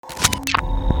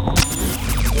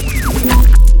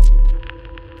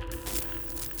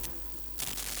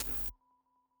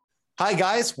Hi,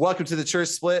 guys. Welcome to the Church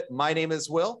Split. My name is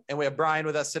Will, and we have Brian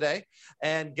with us today.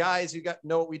 And guys, you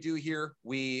know what we do here.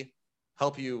 We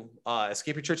help you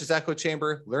escape your church's echo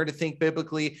chamber, learn to think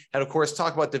biblically, and of course,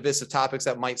 talk about divisive topics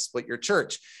that might split your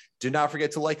church. Do not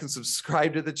forget to like and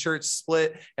subscribe to the Church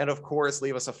Split. And of course,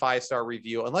 leave us a 5-star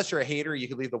review. Unless you're a hater, you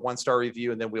can leave the 1-star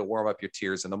review and then we'll warm up your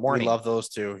tears in the morning. We love those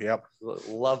too. Yep.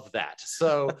 Love that.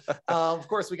 So, of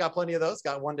course, we got plenty of those.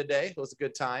 Got one today. It was a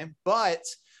good time. But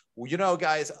you know,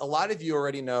 guys, a lot of you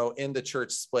already know in the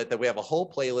Church Split that we have a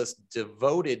whole playlist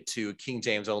devoted to King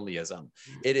James Onlyism.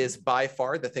 It is by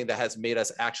far the thing that has made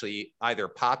us actually either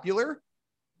popular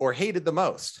or hated the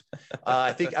most.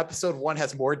 I think episode 1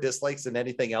 has more dislikes than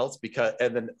anything else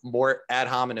and then more ad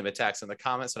hominem attacks in the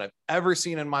comments than I've ever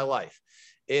seen in my life.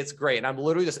 It's great. And I'm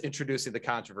literally just introducing the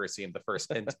controversy in the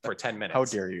first for 10 minutes. How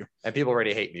dare you? And people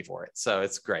already hate me for it. So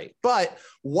it's great. But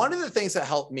one of the things that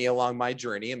helped me along my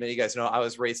journey, and many of you guys know I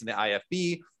was raised in the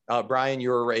IFB. Brian,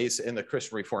 you were raised in the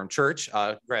Christian Reformed Church,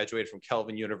 graduated from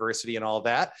Calvin University and all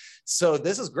that. So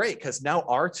this is great because now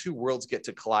our two worlds get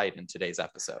to collide in today's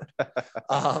episode.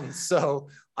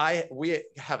 We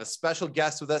have a special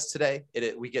guest with us today.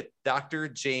 We get Dr.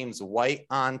 James White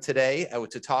on today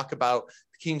to talk about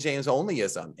King James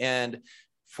Onlyism. And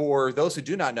for those who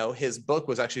do not know, his book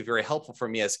was actually very helpful for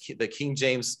me as the King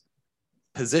James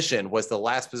position was the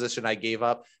last position I gave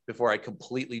up before I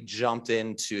completely jumped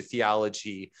into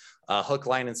theology, hook,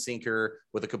 line, and sinker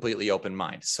with a completely open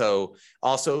mind. So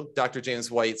also Dr. James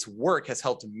White's work has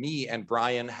helped me and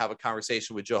Brian have a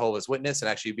conversation with Jehovah's Witness and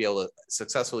actually be able to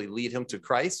successfully lead him to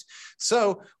Christ.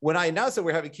 So when I announced that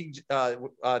we're having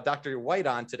Dr. White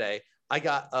on today, I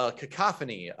got a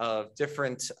cacophony of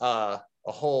different, a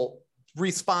whole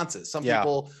responses. Some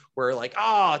people were like,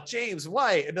 James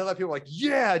White. And other people were like,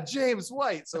 yeah, James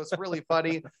White. So it's really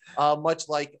funny. Much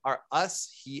like us,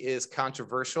 he is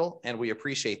controversial and we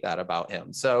appreciate that about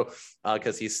him. So,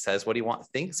 because he says what he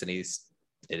thinks and it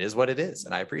is what it is.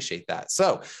 And I appreciate that.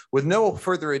 So with no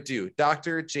further ado,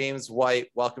 Dr. James White,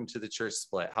 welcome to the Church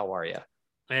Split. How are you?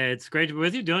 It's great to be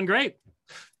with you. Doing great.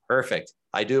 Perfect.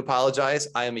 I do apologize.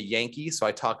 I am a Yankee, so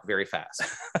I talk very fast.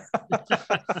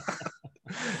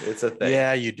 It's a thing.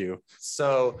 Yeah, you do.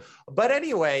 So, but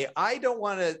anyway, I don't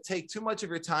want to take too much of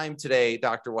your time today,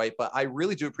 Dr. White, but I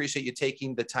really do appreciate you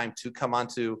taking the time to come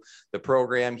onto the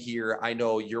program here. I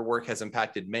know your work has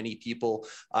impacted many people.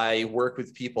 I work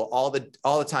with people all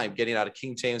the time getting out of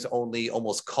King James only,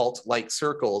 almost cult-like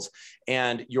circles.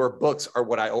 And your books are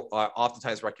what I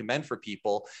oftentimes recommend for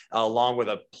people, along with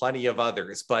plenty of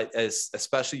others, but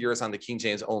especially yours on the King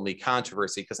James only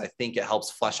controversy, because I think it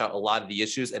helps flesh out a lot of the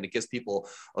issues and it gives people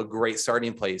a great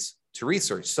starting place to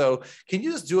research. So can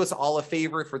you just do us all a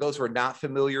favor for those who are not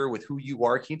familiar with who you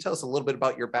are? Can you tell us a little bit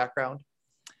about your background?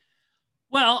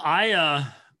 Well,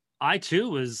 I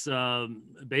too was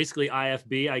basically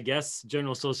IFB, I guess,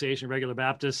 General Association of Regular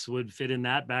Baptists would fit in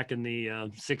that back in the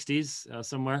 60s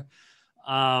somewhere.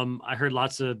 I heard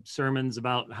lots of sermons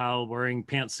about how wearing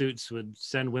pantsuits would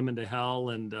send women to hell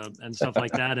and stuff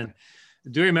like that. And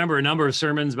do remember a number of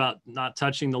sermons about not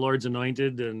touching the Lord's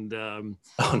anointed and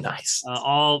nice.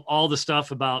 All the stuff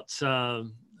about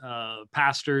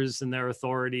pastors and their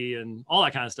authority and all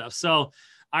that kind of stuff. So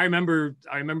I remember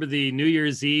the New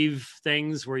Year's Eve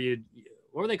things where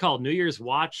what were they called? New Year's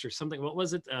Watch or something. What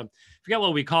was it? I forget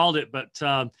what we called it, but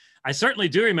I certainly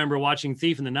do remember watching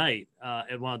Thief in the Night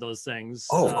at one of those things.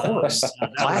 Oh, of course.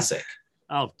 Classic.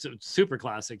 Super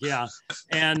classic. Yeah.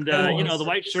 And, the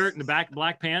white shirt and the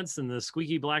black pants and the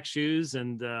squeaky black shoes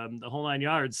and the whole 9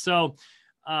 yards. So,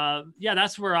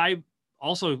 that's where I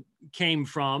also came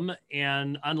from.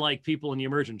 And unlike people in the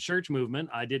emergent church movement,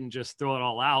 I didn't just throw it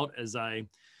all out as I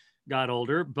got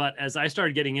older. But as I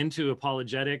started getting into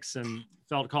apologetics and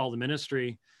felt called to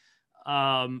ministry,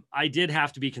 I did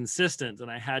have to be consistent,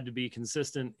 and I had to be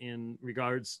consistent in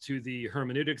regards to the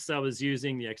hermeneutics I was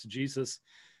using, the exegesis,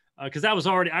 because I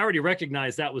already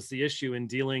recognized that was the issue in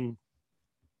dealing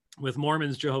with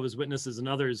Mormons, Jehovah's Witnesses, and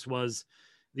others, was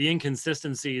the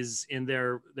inconsistencies in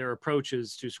their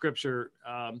approaches to Scripture,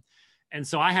 and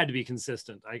so I had to be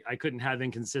consistent. I couldn't have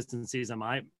inconsistencies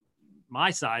on my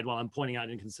side while I'm pointing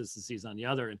out inconsistencies on the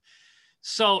other. And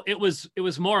so it was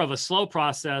more of a slow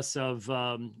process of,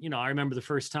 I remember the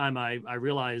first time I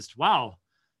realized, wow,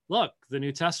 look, the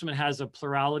New Testament has a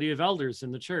plurality of elders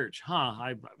in the church.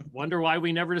 I wonder why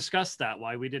we never discussed that,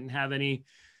 why we didn't have any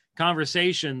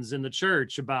conversations in the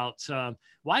church about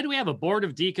why do we have a board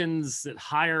of deacons that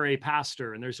hire a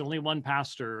pastor and there's only one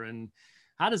pastor, and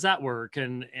how does that work?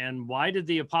 And why did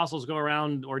the apostles go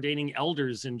around ordaining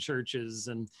elders in churches?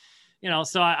 And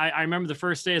so I remember the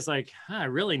first day, it's like, I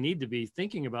really need to be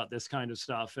thinking about this kind of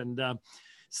stuff. And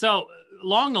So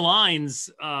along the lines,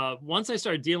 once I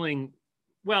started dealing,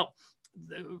 well,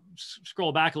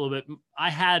 scroll back a little bit. I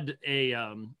had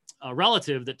a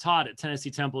relative that taught at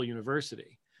Tennessee Temple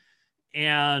University.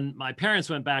 And my parents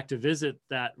went back to visit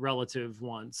that relative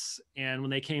once. And when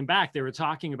they came back, they were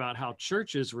talking about how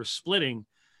churches were splitting,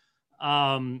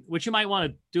 which you might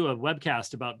want to do a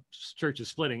webcast about churches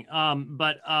splitting.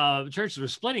 But churches were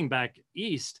splitting back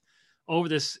east over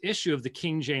this issue of the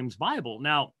King James Bible.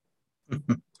 Now,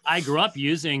 I grew up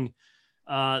using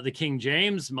the King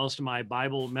James. Most of my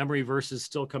Bible memory verses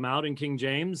still come out in King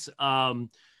James.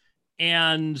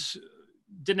 And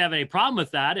didn't have any problem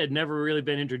with that. Had never really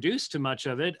been introduced to much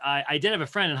of it. I did have a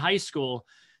friend in high school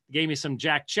who gave me some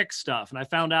Jack Chick stuff. And I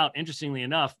found out, interestingly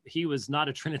enough, he was not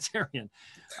a Trinitarian.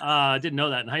 Didn't know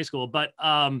that in high school, but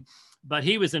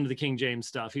he was into the King James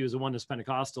stuff. He was a Oneness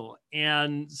Pentecostal.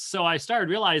 And so I started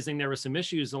realizing there were some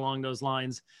issues along those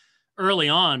lines early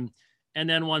on. And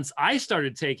then once I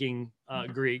started taking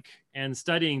Greek and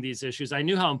studying these issues, I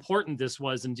knew how important this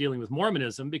was in dealing with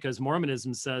Mormonism, because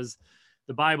Mormonism says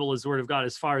the Bible is the word of God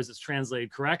as far as it's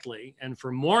translated correctly. And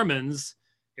for Mormons,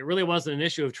 it really wasn't an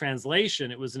issue of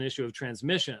translation. It was an issue of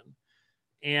transmission.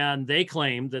 And they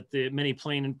claimed that the many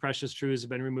plain and precious truths have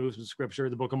been removed from Scripture.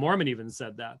 The Book of Mormon even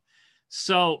said that.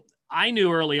 So I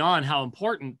knew early on how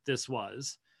important this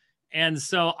was. And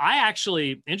so I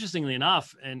actually, interestingly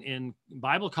enough, in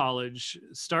Bible college,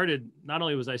 not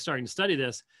only was I starting to study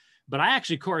this, but I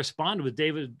actually corresponded with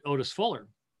David Otis Fuller.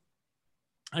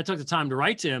 I took the time to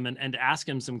write to him and ask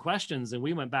him some questions, and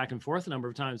we went back and forth a number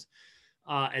of times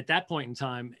at that point in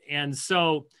time. And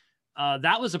so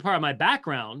that was a part of my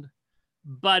background,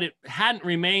 but it hadn't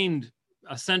remained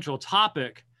a central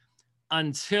topic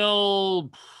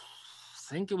until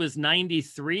I think it was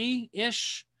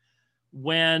 93-ish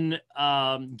when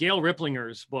Gail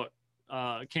Riplinger's book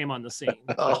came on the scene.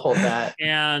 Oh, that.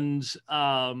 And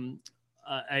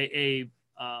a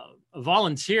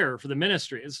volunteer for the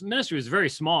ministry. His ministry was very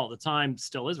small at the time,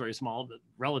 still is very small, but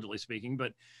relatively speaking,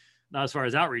 but not as far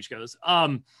as outreach goes.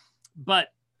 But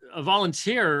a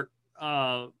volunteer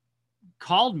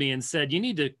called me and said, "You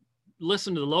need to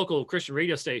listen to the local Christian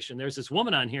radio station. There's this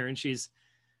woman on here, and she's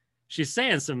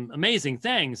saying some amazing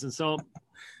things." And so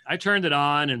I turned it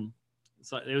on, and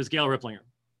so it was Gail Riplinger.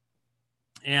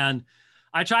 And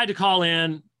I tried to call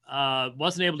in,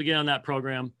 wasn't able to get on that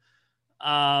program.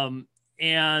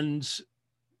 And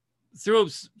through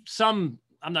some,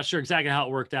 I'm not sure exactly how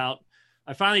it worked out,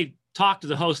 I finally talked to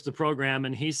the host of the program,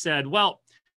 and he said, "Well,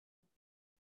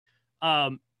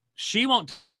 she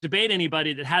won't debate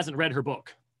anybody that hasn't read her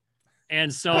book.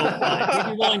 And so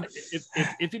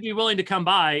if you'd be willing to come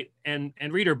by and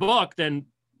read her book, then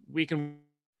we can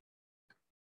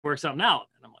work something out."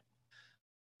 And I'm like,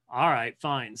 all right,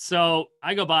 fine. So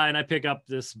I go by and I pick up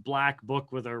this black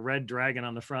book with a red dragon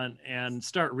on the front and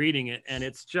start reading it. And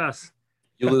it's just,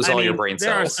 you lose all your brain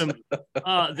cells.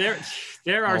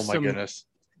 There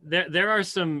are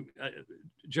some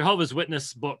Jehovah's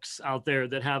Witness books out there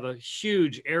that have a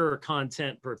huge error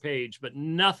content per page, but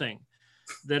nothing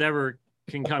that ever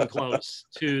can come close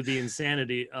to the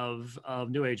insanity of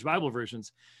New Age Bible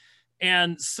versions.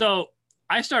 And so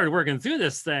I started working through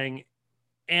this thing,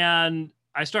 and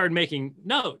I started making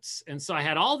notes. And so I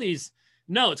had all these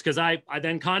notes because I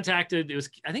then contacted,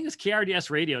 I think it was KRDS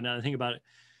Radio now that I think about it.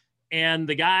 And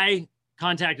the guy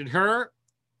contacted her,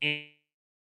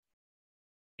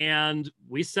 and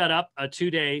we set up a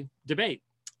 2-day debate,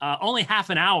 only half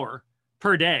an hour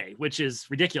per day, which is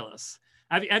ridiculous.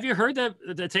 Have you heard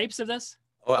the tapes of this?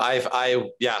 Oh,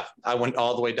 I went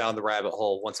all the way down the rabbit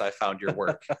hole once I found your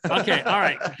work. Okay. All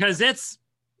right. Because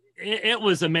it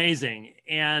was amazing.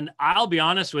 And I'll be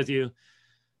honest with you,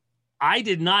 I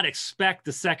did not expect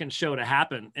the second show to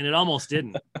happen, and it almost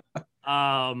didn't.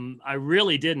 I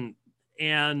really didn't.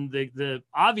 And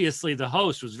obviously the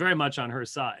host was very much on her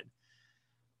side.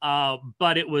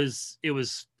 But it was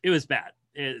bad.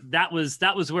 That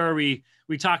was where we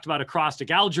talked about acrostic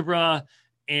algebra,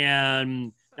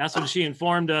 and that's when she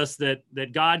informed us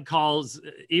that God calls,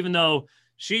 even though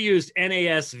she used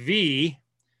NASV,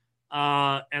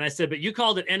 and I said, but you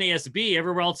called it NASB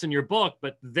everywhere else in your book,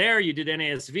 but there you did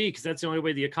NASV because that's the only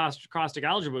way the acrostic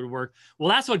algebra would work. Well,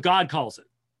 that's what God calls it.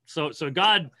 So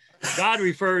God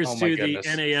refers to the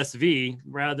NASV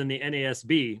rather than the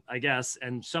NASB, I guess,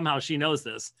 and somehow she knows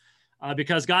this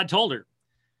because God told her.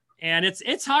 And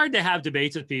it's hard to have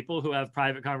debates with people who have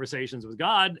private conversations with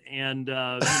God, and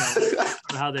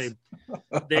how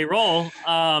they roll.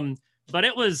 But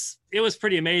it was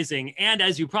pretty amazing. And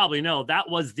as you probably know, that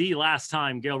was the last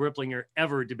time Gail Riplinger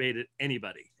ever debated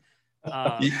anybody. From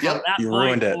that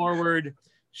point forward,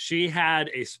 She had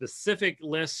a specific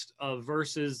list of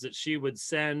verses that she would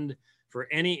send for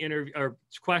any interview or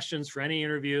questions for any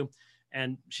interview.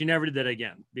 And she never did that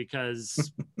again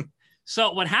because,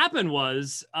 so what happened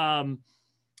was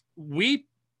we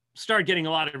started getting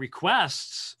a lot of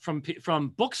requests from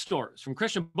bookstores, from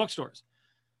Christian bookstores,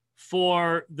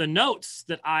 for the notes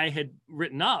that I had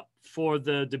written up for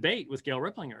the debate with Gail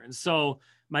Ripplinger. And so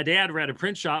my dad ran a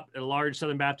print shop at a large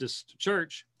Southern Baptist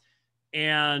church,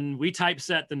 and we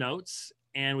typeset the notes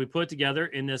and we put it together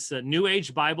in this New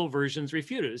Age Bible Versions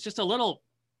Refuted. It's just a little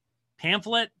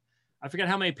pamphlet. I forget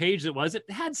how many pages it was. It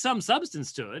had some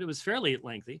substance to it. It was fairly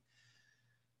lengthy.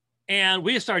 And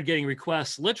we started getting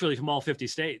requests literally from all 50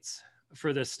 states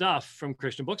for this stuff from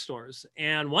Christian bookstores.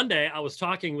 And one day I was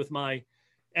talking with my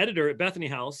editor at Bethany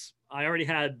House. I already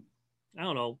had, I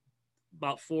don't know,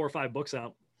 about 4 or 5 books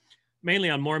out, mainly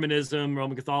on Mormonism,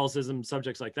 Roman Catholicism,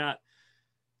 subjects like that.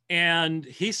 And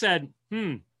he said,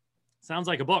 sounds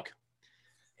like a book.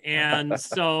 And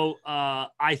so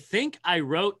I think I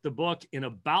wrote the book in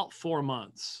about 4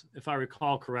 months, if I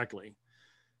recall correctly.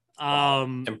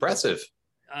 Impressive.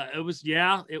 It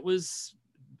was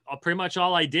pretty much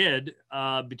all I did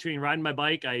between riding my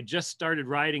bike. I just started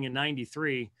riding in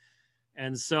 93.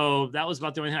 And so that was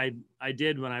about the only thing I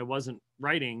did when I wasn't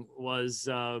writing was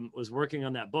working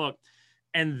on that book.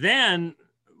 And then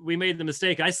we made the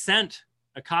mistake. I sent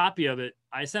a copy of it.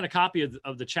 I sent a copy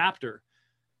of the chapter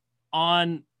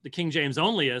on the King James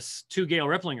Onlyist to Gail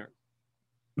Ripplinger.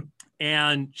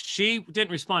 And she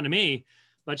didn't respond to me,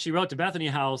 but she wrote to Bethany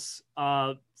House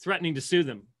threatening to sue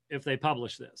them if they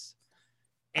publish this.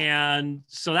 And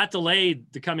so that delayed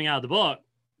the coming out of the book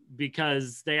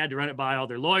because they had to run it by all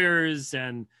their lawyers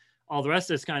and all the rest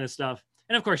of this kind of stuff.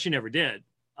 And of course she never did.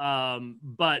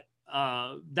 But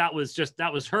that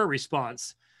was her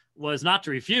response, was not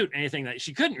to refute anything that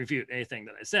she couldn't refute anything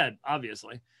that I said,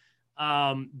 obviously.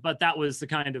 But that was the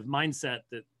kind of mindset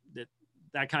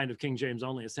that kind of King James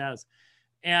Onlyist has.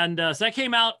 And so that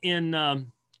came out in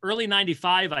early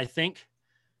 95, I think.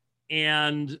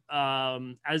 And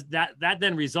as that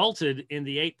then resulted in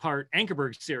the 8-part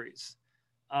Ankerberg series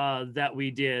that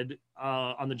we did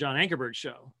on the John Ankerberg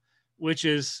show, which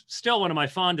is still one of my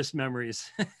fondest memories,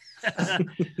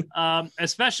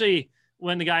 especially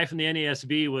when the guy from the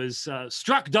NASB was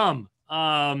struck dumb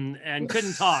and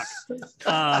couldn't talk.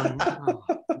 Oh,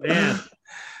 man,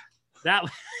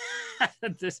 that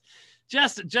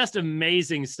just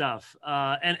amazing stuff.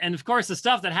 And of course, the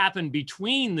stuff that happened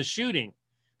between the shooting,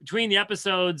 between the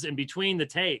episodes and between the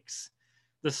takes,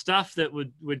 the stuff that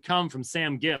would come from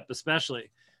Sam Gipp, especially,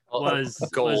 was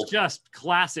just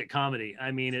classic comedy.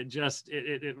 I mean,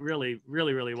 it really,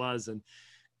 really, really was.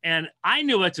 And I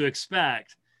knew what to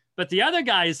expect, but the other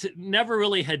guys never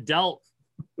really had dealt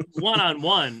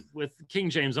one-on-one with King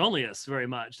James Onlyists very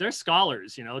much. They're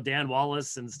scholars, Dan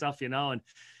Wallace and stuff, and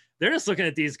they're just looking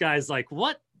at these guys like,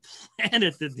 what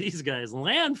planet did these guys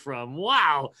land from?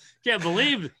 Wow. Can't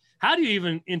believe, how do you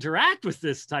even interact with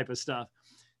this type of stuff?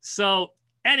 So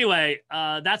anyway,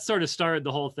 that sort of started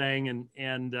the whole thing.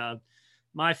 And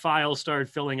my file started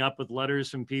filling up with letters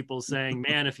from people saying,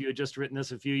 man, if you had just written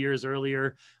this a few years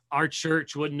earlier, our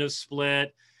church wouldn't have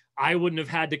split. I wouldn't have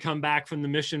had to come back from the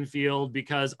mission field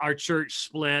because our church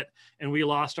split and we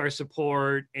lost our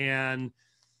support, and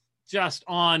just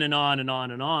on and on and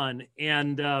on and on.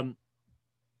 And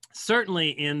certainly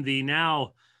in the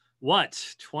now, what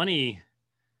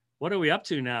are we up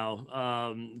to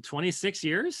now? 26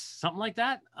 years, something like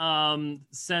that.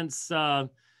 Since, it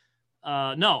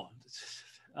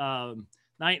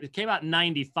came out in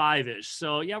 95-ish.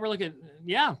 So yeah, we're looking,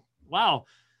 wow,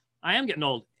 I am getting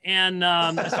old. And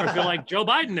I sort of feel like Joe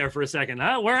Biden there for a second.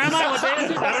 Where am I? What day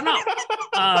is it? I don't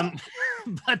know.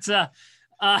 But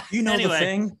anyway, the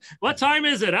thing. What time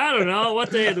is it? I don't know. What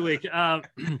day of the week?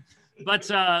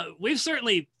 But we've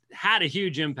certainly had a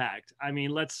huge impact. I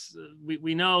mean,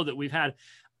 we know that we've had,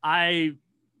 I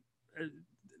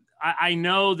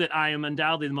know that I am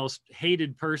undoubtedly the most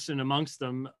hated person amongst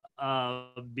them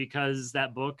because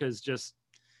that book has just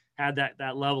had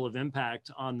that level of impact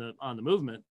on the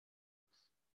movement.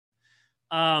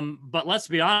 But let's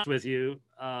be honest with you,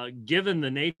 given the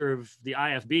nature of the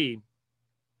IFB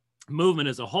movement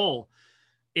as a whole,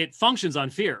 it functions on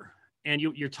fear, and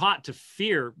you're taught to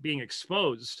fear being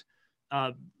exposed.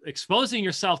 Exposing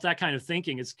yourself, that kind of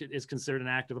thinking is considered an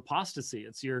act of apostasy.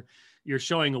 It's you're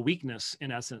showing a weakness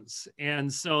in essence.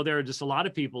 And so there are just a lot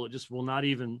of people that just won't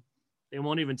even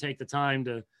take the time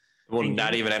to. Will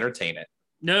not even entertain it.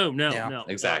 No.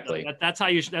 Exactly. That's how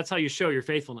you show your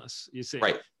faithfulness, you see.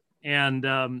 Right.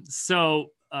 And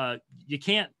so you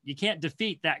can't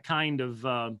defeat that kind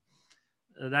of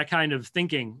that kind of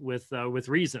thinking with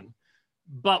reason.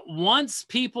 But once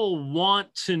people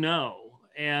want to know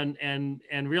and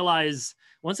realize,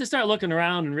 once they start looking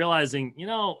around and realizing, you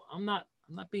know, I'm not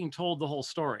being told the whole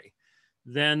story,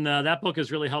 then that book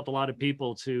has really helped a lot of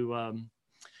people to.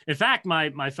 In fact,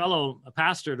 my fellow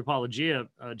pastor at Apologia,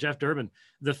 Jeff Durbin,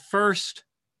 the first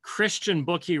Christian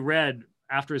book he read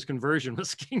after his conversion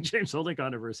was King James Only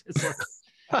Controversy. So,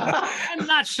 I'm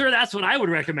not sure that's what I would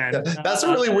recommend. That's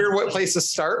a really weird place to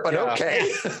start, but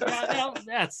okay.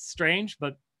 That's strange,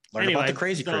 but learn anyway, about the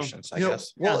crazy Christians, I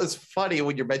guess. Well, it's funny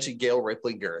when you're mentioning Gail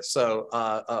Ripplinger. So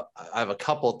I have a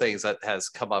couple things that has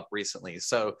come up recently.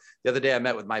 So the other day I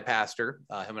met with my pastor.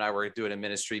 Him and I were doing a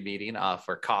ministry meeting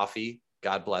for coffee.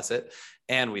 God bless it.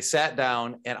 And we sat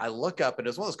down and I look up and it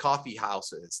was one of those coffee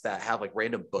houses that have like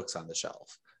random books on the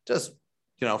shelf. Just,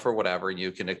 you know, for whatever,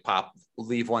 you can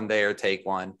leave one there, take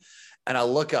one. And I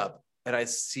look up and I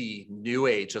see New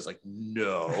Age. I was like,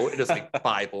 no, it is like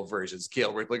Bible versions.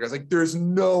 Gail Ripplinger. I was like, there's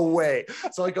no way.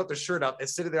 So I got the shirt up.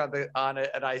 It's sitting there on it.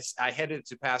 And I handed it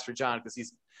to Pastor John because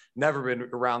he's never been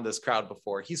around this crowd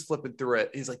before. He's flipping through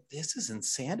it. He's like, this is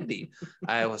insanity.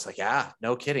 I was like, yeah,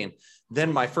 no kidding.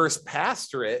 Then my first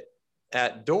pastorate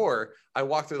at door, I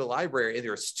walked through the library and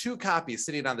there was 2 copies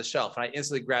sitting on the shelf. And I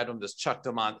instantly grabbed them, just chucked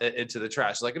them into the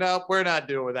trash. Like, no, we're not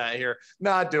doing that here.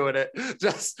 Not doing it.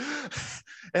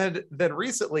 And then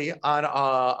recently on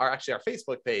our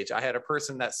Facebook page, I had a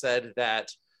person that said that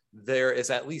there is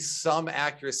at least some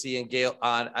accuracy in Gail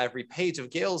on every page of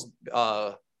Gail's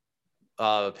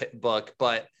book,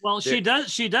 but she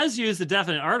does use the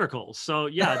definite articles, so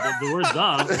yeah, the word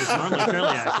 "the" is normally fairly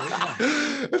accurate.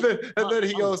 Yeah. and then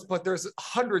he goes, but there's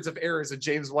hundreds of errors in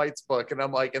James White's book, and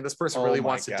I'm like, and this person really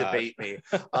wants to debate me,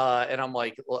 and I'm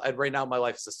like, well, right now my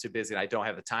life is just too busy and I don't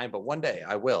have the time, but one day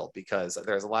I will, because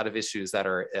there's a lot of issues that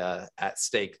are at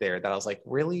stake there that I was like,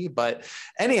 really? But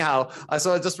anyhow,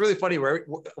 so it's just really funny where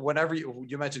whenever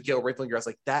you mentioned Gail Ripplinger, I was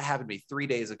like, that happened to me 3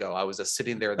 days ago. I was just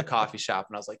sitting there in the coffee shop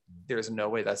and I was like, there's no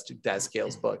way that's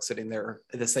Gail's book sitting there.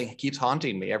 This thing keeps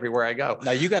haunting me everywhere I go.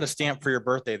 Now you got a stamp for your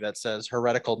birthday that says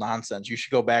heretical nonsense. You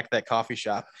should go back to that coffee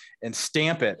shop and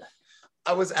stamp it.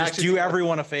 I was just do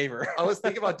everyone a favor. I was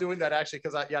thinking about doing that actually,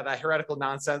 because that heretical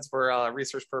nonsense for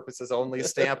research purposes only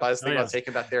stamp. I was thinking about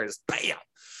taking that there and just bam.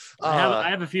 I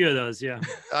have a few of those. Yeah.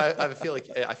 I feel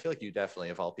like you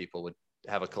definitely, of all people, would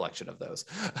have a collection of those.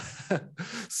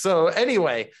 So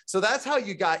anyway, so that's how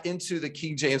you got into the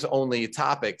King James only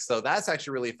topic. So that's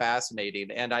actually really fascinating.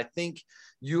 And I think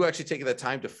you actually taking the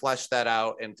time to flesh that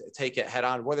out and take it head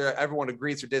on, whether everyone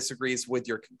agrees or disagrees with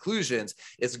your conclusions.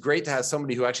 It's great to have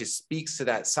somebody who actually speaks to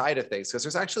that side of things, because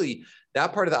there's actually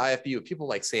that part of the IFB with people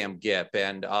like Sam Gipp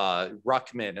and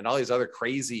Ruckman and all these other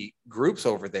crazy groups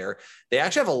over there. They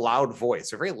actually have a loud voice.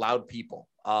 They're very loud people.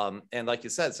 And like you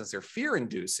said, since they're fear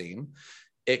inducing,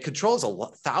 it controls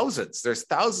thousands. There's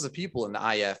thousands of people in the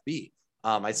IFB.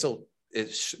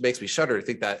 It makes me shudder to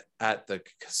think that at the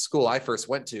school I first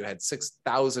went to had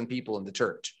 6,000 people in the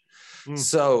church.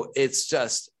 So it's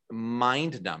just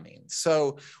mind numbing.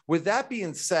 So with that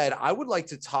being said, I would like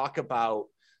to talk about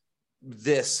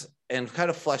this and kind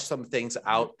of flesh some things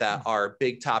out that are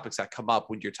big topics that come up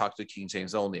when you're talking to King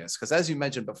James Onlyists. Because as you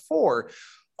mentioned before,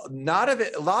 a lot of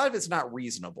it's not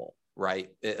reasonable, right?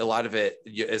 A lot of it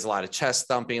is a lot of chest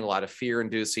thumping, a lot of fear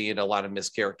inducing, a lot of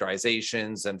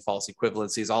mischaracterizations and false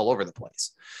equivalencies all over the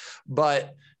place.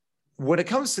 But when it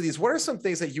comes to these, what are some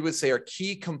things that you would say are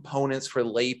key components for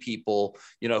lay people,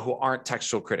 who aren't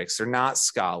textual critics? They're not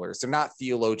scholars, they're not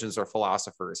theologians or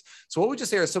philosophers. So what would you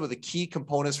say are some of the key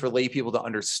components for lay people to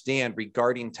understand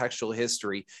regarding textual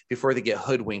history before they get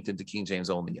hoodwinked into King James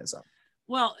Onlyism?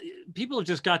 Well, people have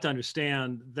just got to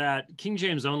understand that King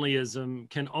James Onlyism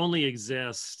can only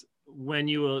exist when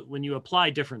you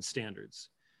apply different standards.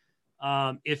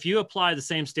 If you apply the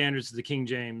same standards to the King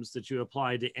James that you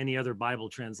apply to any other Bible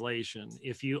translation,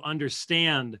 if you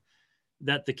understand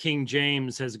that the King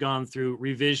James has gone through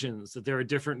revisions, that there are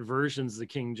different versions of the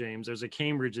King James, there's a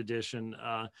Cambridge edition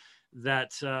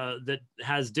that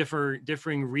has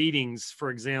differing readings, for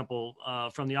example,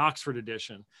 from the Oxford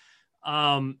edition.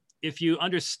 If you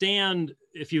understand,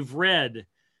 if you've read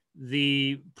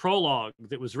the prologue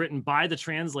that was written by the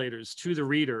translators to the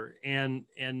reader and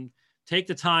take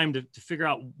the time to figure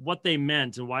out what they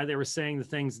meant and why they were saying the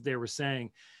things that they were saying,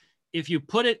 if you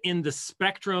put it in the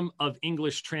spectrum of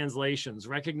English translations,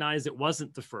 recognize it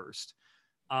wasn't the first,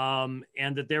 and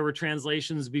that there were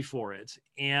translations before it,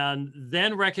 and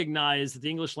then recognize that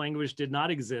the English language did not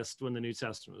exist when the New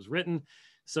Testament was written.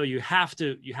 So you have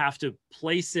to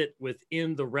place it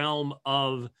within the realm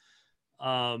of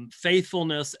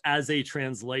faithfulness as a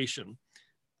translation.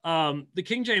 the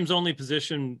King James only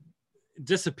position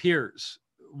disappears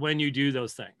when you do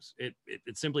those things.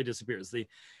 It simply disappears.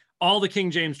 All the King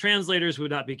James translators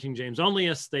would not be King James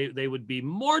onlyists. They would be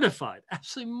mortified,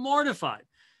 absolutely mortified,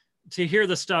 to hear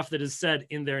the stuff that is said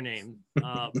in their name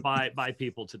by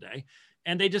people today.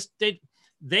 And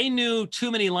they knew too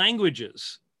many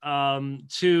languages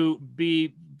to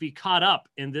be caught up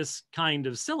in this kind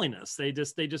of silliness. They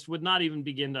just would not even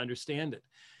begin to understand it.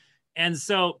 And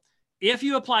so if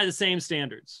you apply the same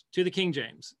standards to the King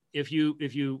James, if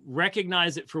you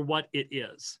recognize it for what it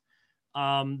is,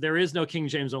 there is no King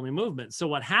James only movement. So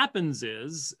what happens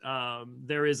is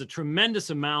there is a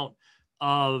tremendous amount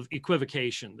of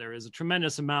equivocation. There is a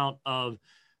tremendous amount of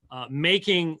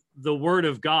making the Word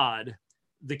of God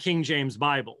the King James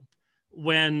Bible,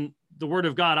 when the Word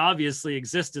of God obviously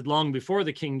existed long before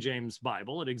the King James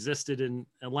Bible. It existed in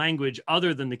a language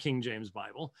other than the King James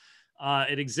Bible.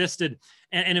 It existed,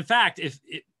 and in fact, if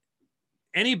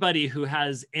anybody who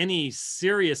has any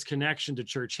serious connection to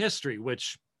church history,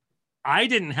 which I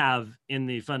didn't have in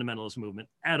the fundamentalist movement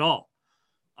at all.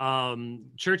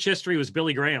 Church history was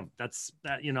Billy Graham. That's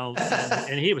that,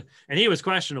 and he was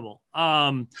questionable.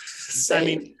 I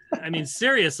mean,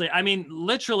 seriously,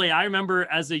 literally, I remember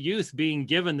as a youth being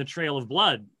given the Trail of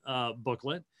Blood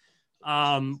booklet,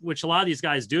 which a lot of these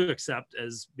guys do accept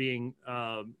as being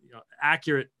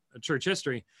accurate church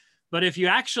history. But if you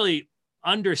actually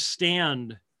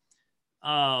understand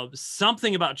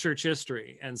something about church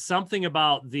history and something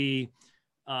about the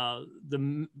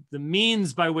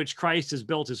means by which Christ has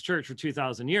built his church for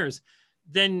 2,000 years,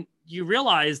 then you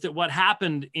realize that what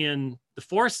happened in the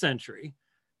 4th century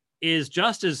is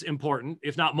just as important,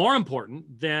 if not more important,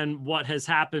 than what has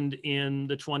happened in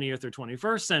the 20th or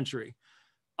 21st century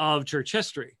of church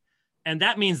history. And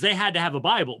that means they had to have a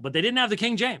Bible, but they didn't have the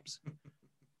King James.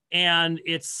 And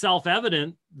it's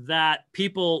self-evident that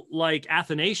people like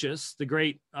Athanasius, the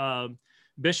great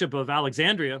bishop of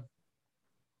Alexandria.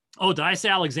 Oh, did I say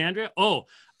Alexandria? Oh,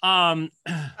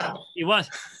 he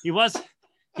wasn't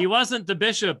the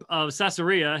bishop of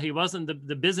Caesarea. He wasn't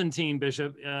the Byzantine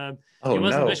bishop. He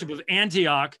wasn't the bishop of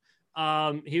Antioch.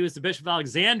 He was the bishop of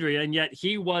Alexandria, and yet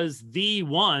he was the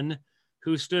one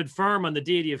who stood firm on the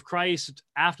deity of Christ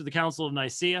after the Council of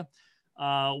Nicaea,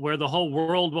 where the whole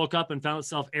world woke up and found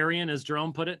itself Arian, as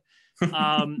Jerome put it.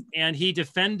 And he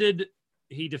defended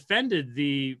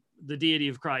the deity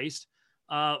of Christ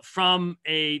from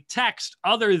a text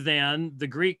other than the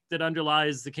Greek that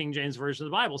underlies the King James Version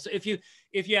of the Bible. So if you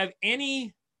have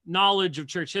any knowledge of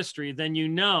church history, then you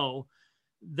know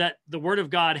that the Word of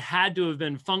God had to have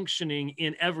been functioning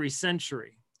in every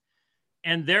century.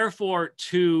 And therefore,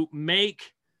 to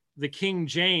make the King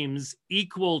James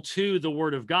equal to the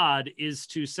Word of God is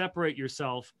to separate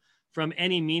yourself from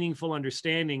any meaningful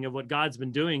understanding of what God's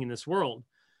been doing in this world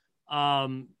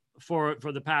for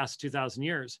the past 2,000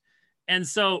 years. And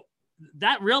so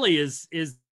that really is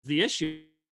the issue,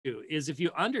 is if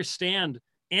you understand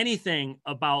anything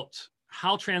about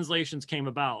how translations came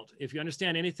about, if you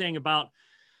understand anything about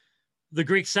the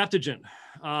Greek Septuagint,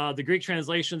 the Greek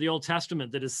translation of the Old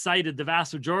Testament that is cited the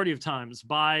vast majority of times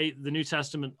by the New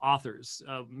Testament authors.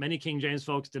 Many King James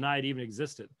folks deny it even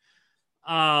existed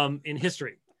in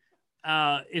history.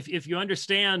 If you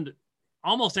understand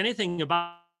almost anything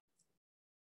about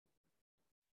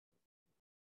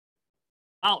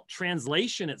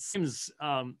translation, it seems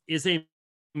is a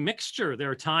mixture.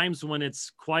 There are times when it's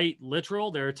quite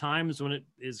literal. There are times when it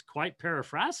is quite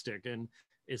paraphrastic, and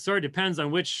it sort of depends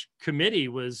on which committee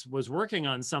was working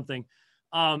on something.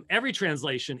 Every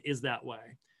translation is that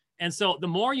way. And so the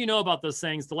more you know about those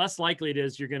things, the less likely it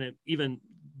is you're going to even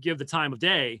give the time of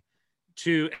day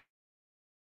to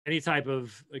any type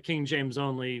of King James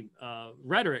only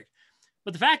rhetoric.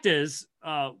 But the fact is,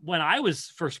 when I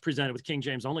was first presented with King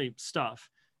James only stuff,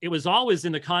 it was always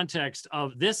in the context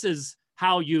of this is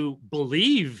how you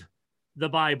believe the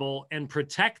Bible and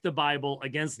protect the Bible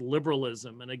against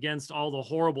liberalism and against all the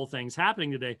horrible things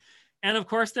happening today. And of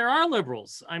course, there are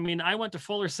liberals. I mean, I went to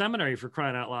Fuller Seminary, for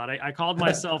crying out loud. I called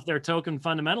myself their token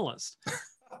fundamentalist.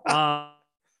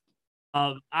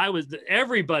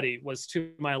 Everybody was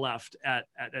to my left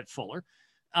at Fuller.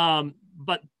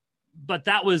 But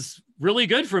that was really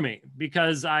good for me,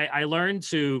 because I learned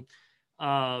to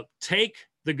take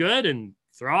the good and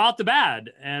throw out the bad,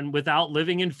 and without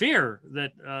living in fear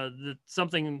that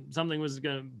something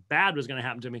bad was going to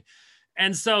happen to me.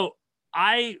 And so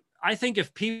I think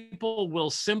if people will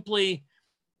simply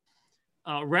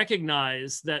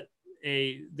recognize that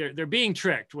they're being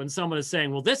tricked when someone is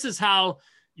saying, well, this is how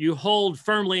you hold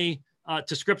firmly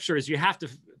to scriptures. You have to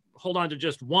hold on to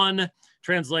just one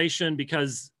translation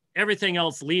because everything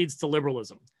else leads to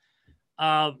liberalism.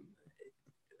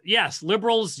 Yes,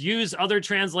 liberals use other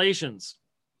translations.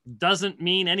 Doesn't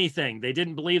mean anything. They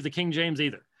didn't believe the King James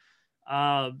either.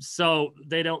 So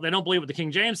they don't believe what the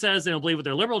King James says. They don't believe what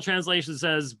their liberal translation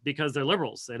says because they're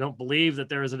liberals. They don't believe that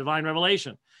there is a divine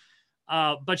revelation.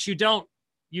 But you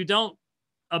don't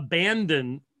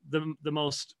abandon the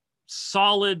most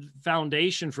solid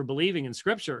foundation for believing in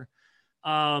Scripture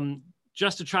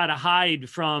just to try to hide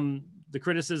from the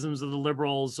criticisms of the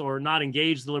liberals, or not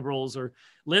engage the liberals, or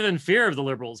live in fear of the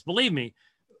liberals. Believe me,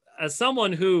 as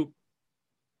someone who,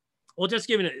 well, just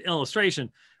give an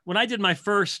illustration. When I did my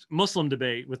first Muslim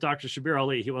debate with Dr. Shabir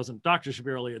Ali, he wasn't Dr.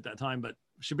 Shabir Ali at that time, but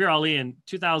Shabir Ali in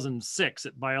 2006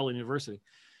 at Biola University.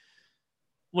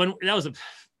 When that was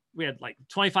we had like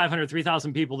 2,500,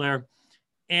 3,000 people there.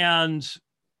 And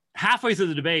halfway through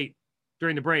the debate,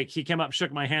 during the break, he came up,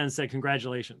 shook my hand, and said,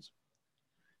 "Congratulations,"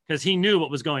 because he knew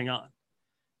what was going on.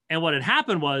 And what had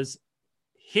happened was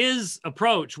his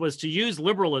approach was to use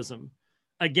liberalism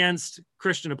against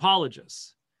Christian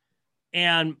apologists.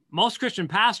 And most Christian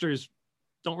pastors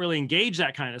don't really engage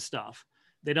that kind of stuff.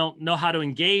 They don't know how to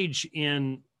engage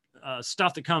in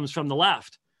stuff that comes from the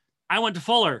left. I went to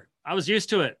Fuller. I was used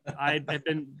to it. I had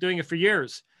been doing it for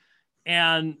years.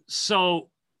 And so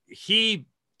he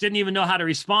didn't even know how to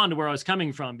respond to where I was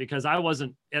coming from, because I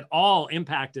wasn't at all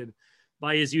impacted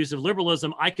by his use of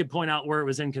liberalism. I could point out where it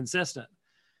was inconsistent.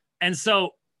 And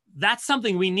so that's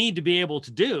something we need to be able to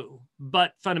do,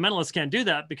 but fundamentalists can't do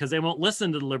that because they won't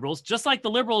listen to the liberals, just like the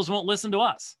liberals won't listen to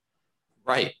us.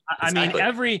 Right. Exactly. I mean,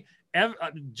 every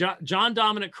John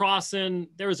Dominic Crossan,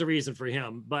 there was a reason for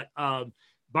him, but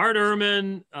Bart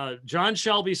Ehrman, John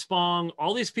Shelby Spong,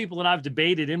 all these people that I've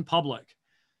debated in public,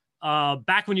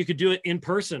 back when you could do it in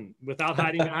person without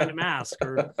hiding behind a mask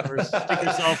or stick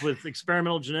yourself with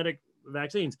experimental genetic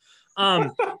vaccines.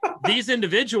 These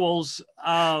individuals,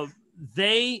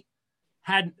 they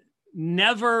had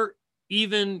never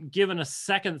even given a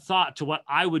second thought to what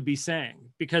I would be saying,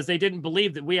 because they didn't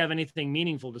believe that we have anything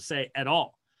meaningful to say at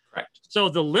all. Correct. So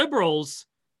the liberals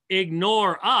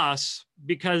ignore us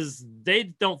because they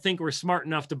don't think we're smart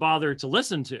enough to bother to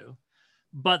listen to.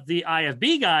 But the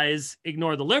IFB guys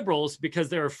ignore the liberals because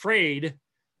they're afraid,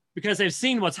 because they've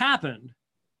seen what's happened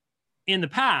in the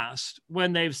past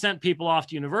when they've sent people off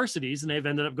to universities and they've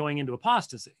ended up going into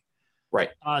apostasy. Right.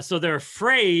 So they're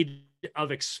afraid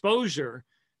of exposure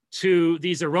to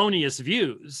these erroneous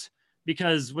views,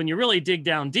 because when you really dig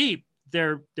down deep,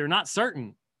 they're not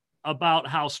certain about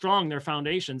how strong their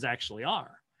foundations actually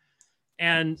are.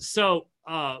 And so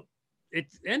it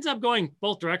ends up going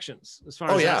both directions as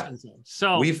far as that's concerned.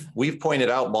 So we've pointed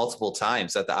out multiple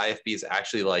times that the IFB is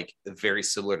actually like very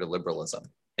similar to liberalism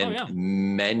in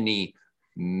many,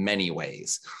 many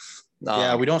ways.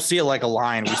 Yeah, we don't see it like a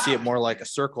line. We see it more like a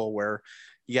circle where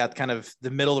you got kind of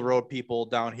the middle of the road people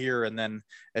down here, and then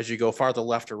as you go farther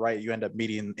left or right, you end up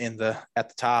meeting at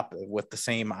the top with the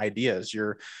same ideas.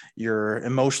 Your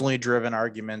emotionally driven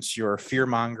arguments, your fear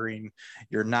mongering,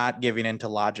 you're not giving into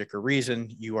logic or reason.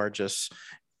 You are just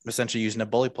essentially using a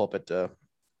bully pulpit to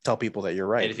tell people that you're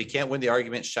right. And if you can't win the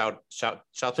argument, shout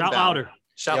louder.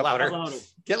 Shout louder.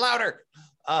 Get louder.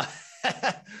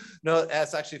 No,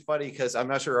 that's actually funny because I'm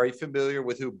not sure. Are you familiar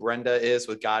with who Brenda is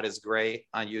with God is Gray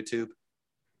on YouTube?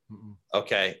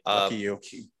 Okay. You.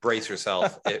 Brace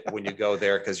yourself when you go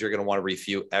there, because you're going to want to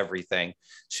refute everything.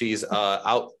 She's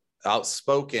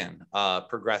outspoken,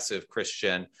 progressive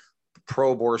Christian,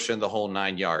 pro-abortion, the whole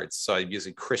 9 yards. So I'm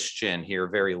using Christian here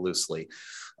very loosely.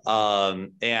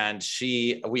 And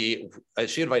she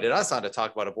invited us on to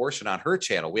talk about abortion on her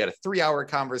channel. We had a 3-hour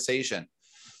conversation,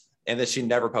 and then she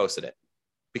never posted it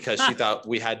because she thought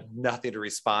we had nothing to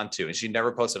respond to, and she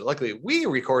never posted it. Luckily, we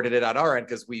recorded it on our end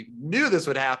because we knew this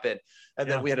would happen,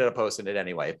 and then we ended up posting it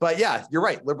anyway. But yeah, you're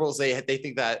right. Liberals, they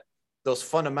think that those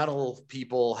fundamental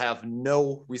people have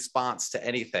no response to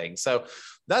anything. So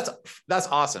that's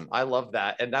awesome. I love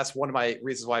that. And that's one of my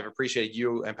reasons why I've appreciated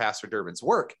you and Pastor Durbin's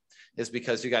work, is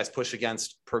because you guys push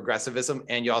against progressivism,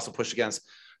 and you also push against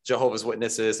Jehovah's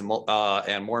Witnesses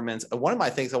and Mormons. And one of my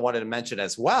things I wanted to mention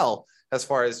as well, as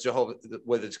far as Jehovah,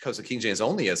 when it comes to King James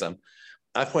Onlyism,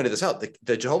 I've pointed this out.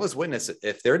 The Jehovah's Witnesses,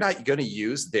 if they're not going to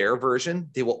use their version,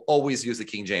 they will always use the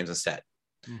King James instead,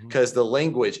 because the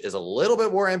language is a little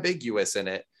bit more ambiguous in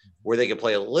it, where they can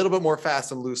play a little bit more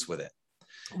fast and loose with it.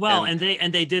 Well, and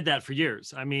they did that for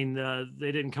years. I mean,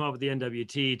 they didn't come up with the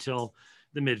NWT till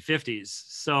the mid 50s.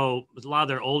 So a lot of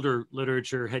their older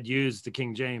literature had used the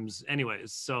King James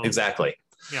anyways. So exactly.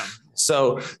 Yeah.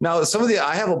 So now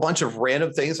I have a bunch of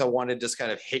random things I want to just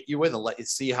kind of hit you with and let you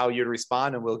see how you'd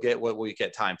respond, and we'll get what we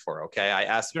get time for. Okay. I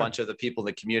asked a bunch of the people in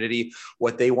the community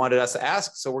what they wanted us to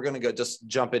ask. So we're going to just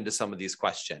jump into some of these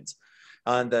questions.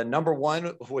 And the number one,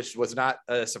 which was not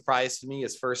a surprise to me,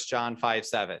 is 1 John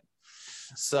 5:7.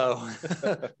 So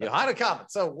you had a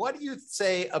comment. So what do you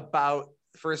say about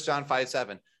 1 John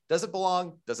 5:7? Does it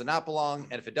belong? Does it not belong?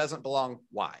 And if it doesn't belong,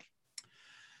 why?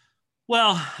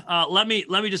 Well, let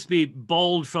me just be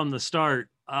bold from the start.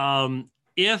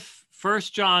 If 1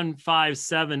 John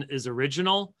 5:7 is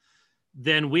original,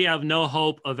 then we have no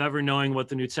hope of ever knowing what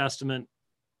the New Testament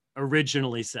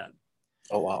originally said.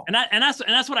 Oh, wow. And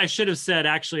that's what I should have said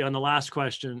actually on the last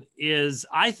question. Is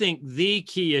I think the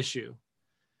key issue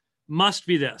must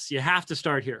be this. You have to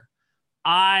start here.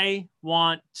 I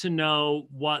want to know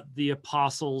what the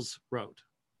apostles wrote.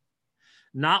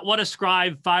 Not what a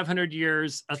scribe 500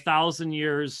 years, 1,000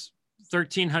 years,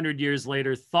 1,300 years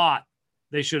later thought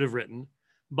they should have written,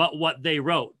 but what they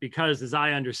wrote. Because as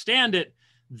I understand it,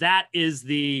 that is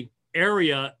the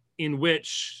area in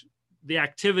which the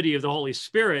activity of the Holy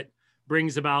Spirit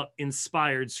brings about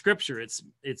inspired scripture.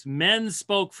 It's men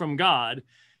spoke from God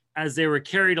as they were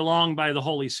carried along by the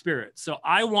Holy Spirit. So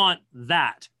I want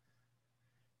that.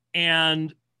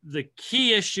 And the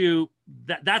key issue,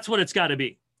 that's what it's got to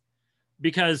be.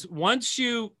 Because once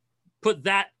you put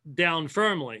that down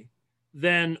firmly,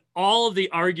 then all of the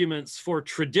arguments for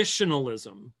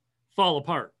traditionalism fall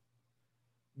apart.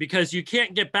 Because you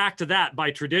can't get back to that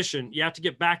by tradition. You have to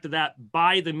get back to that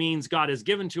by the means God has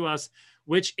given to us,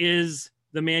 which is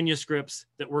the manuscripts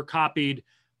that were copied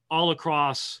all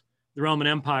across the Roman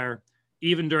Empire,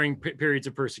 even during periods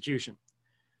of persecution.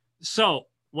 So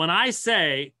when I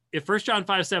say, if 1 John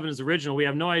 5:7 is original, we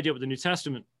have no idea what the New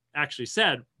Testament actually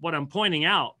said. What I'm pointing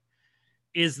out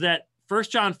is that 1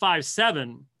 John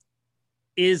 5:7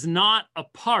 is not a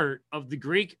part of the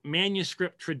Greek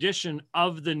manuscript tradition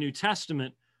of the New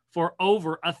Testament for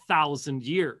over 1,000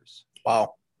 years.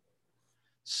 Wow.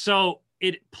 So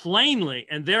it plainly,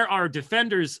 and there are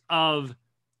defenders of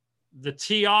the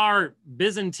TR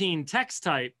Byzantine text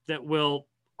type that will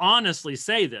honestly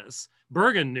say this.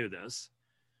 Bergen knew this,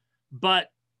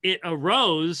 but it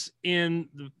arose in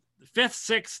the 5th,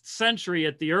 6th century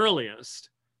at the earliest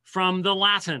from the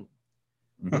Latin.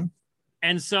 Mm-hmm.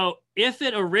 And so if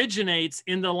it originates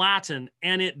in the Latin,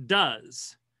 and it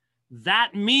does,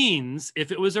 that means,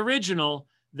 if it was original,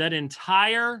 that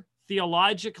entire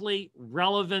theologically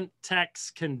relevant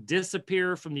texts can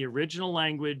disappear from the original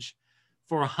language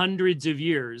for hundreds of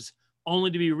years, only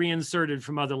to be reinserted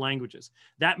from other languages.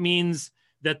 That means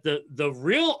that the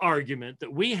real argument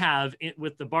that we have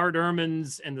with the Bart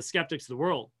Ehrmans and the skeptics of the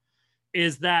world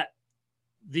is that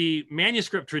the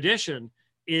manuscript tradition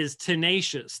is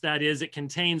tenacious. That is, it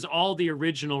contains all the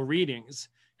original readings,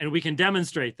 and we can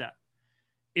demonstrate that.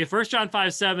 If 1 John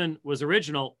 5:7 was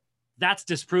original, that's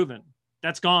disproven.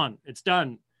 That's gone. It's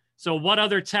done. So what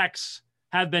other texts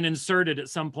have been inserted at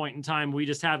some point in time? We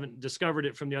just haven't discovered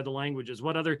it from the other languages.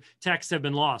 What other texts have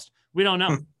been lost? We don't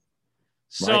know.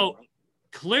 So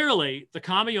clearly, the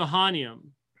Comma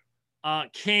Johanneum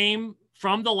came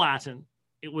from the Latin.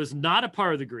 It was not a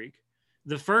part of the Greek.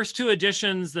 The first two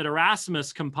editions that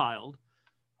Erasmus compiled,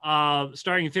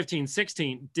 starting in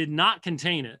 1516, did not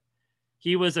contain it.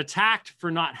 He was attacked for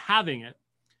not having it.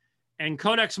 And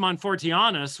Codex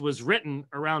Montfortianus was written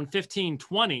around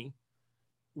 1520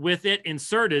 with it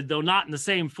inserted, though not in the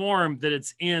same form that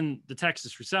it's in the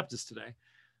Textus Receptus today,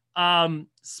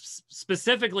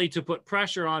 specifically to put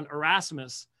pressure on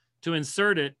Erasmus to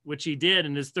insert it, which he did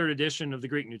in his 3rd edition of the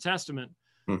Greek New Testament.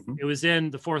 Mm-hmm. It was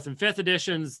in the 4th and 5th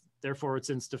editions, therefore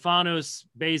it's in Stephanus,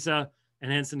 Beza,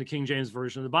 and hence in the King James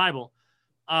Version of the Bible.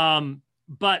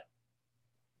 But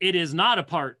it is not a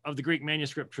part of the Greek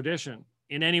manuscript tradition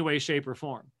in any way, shape, or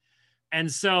form.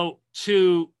 And so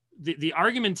to the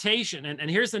argumentation, and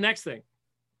here's the next thing.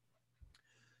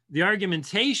 The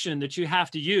argumentation that you have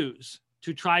to use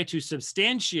to try to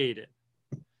substantiate it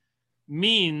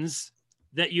means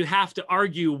that you have to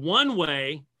argue one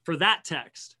way for that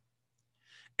text,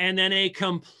 and then a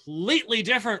completely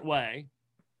different way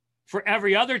for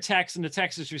every other text in the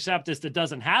Textus Receptus that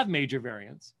doesn't have major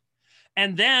variants.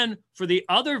 And then for the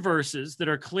other verses that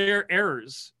are clear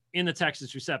errors in the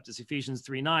Textus Receptus, Ephesians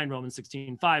 3:9, Romans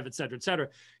 16:5, et cetera,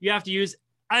 you have to use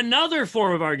another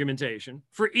form of argumentation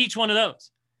for each one of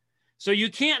those. So you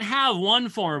can't have one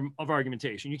form of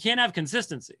argumentation. You can't have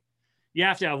consistency. You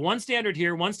have to have one standard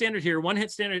here, one standard here, one hit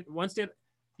standard, one standard.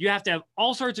 You have to have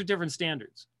all sorts of different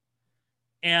standards.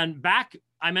 And back,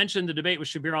 I mentioned the debate with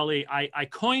Shabir Ali. I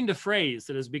coined a phrase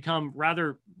that has become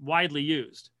rather widely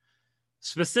used.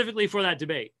 specifically for that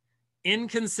debate.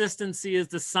 Inconsistency is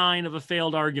the sign of a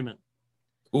failed argument.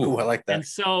 Ooh, I like that. And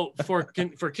so for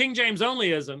King James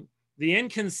Onlyism, the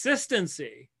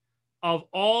inconsistency of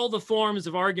all the forms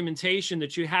of argumentation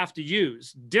that you have to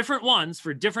use, different ones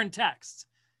for different texts,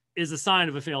 is a sign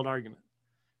of a failed argument.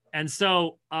 And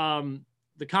so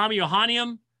the Comma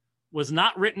Johanneum was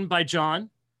not written by John.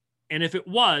 And if it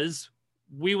was,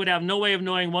 we would have no way of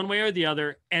knowing one way or the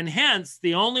other. And hence,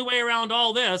 the only way around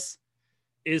all this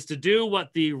is to do what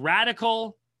the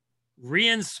radical,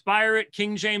 re-inspired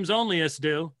King James Onlyists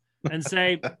do and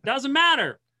say, doesn't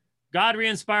matter. God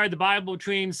re-inspired the Bible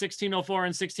between 1604 and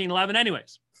 1611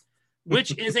 anyways,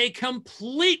 which is a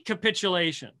complete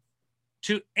capitulation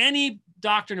to any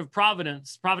doctrine of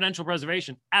providential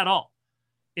preservation at all.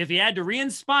 If he had to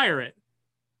re-inspire it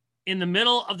in the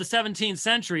middle of the 17th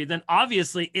century, then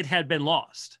obviously it had been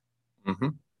lost. Mm-hmm.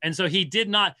 And so he did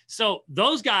not. So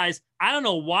those guys, I don't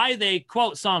know why they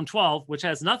quote Psalm 12, which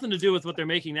has nothing to do with what they're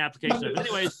making the application of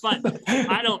anyways, but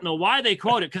I don't know why they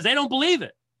quote it because they don't believe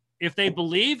it. If they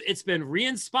believe it's been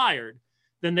re-inspired,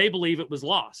 then they believe it was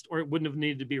lost or it wouldn't have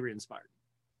needed to be re-inspired.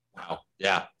 Wow.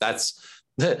 Yeah,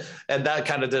 and that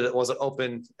kind of was an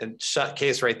open and shut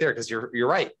case right there. Cause you're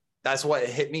right. That's what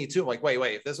hit me too. I'm like, wait,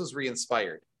 if this was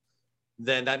re-inspired,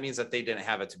 then that means that they didn't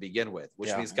have it to begin with,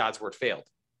 which means God's word failed.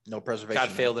 No preservation.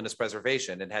 God failed in his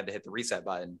preservation and had to hit the reset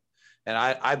button. And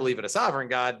I believe in a sovereign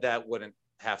God that wouldn't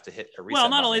have to hit a reset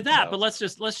button. Well, not only that, but let's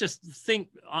just think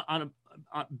on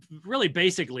really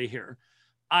basically here.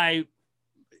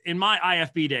 In my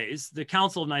IFB days, the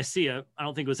Council of Nicaea, I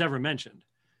don't think was ever mentioned.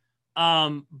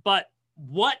 But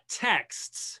what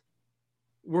texts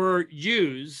were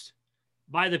used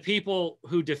by the people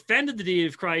who defended the deity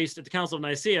of Christ at the Council of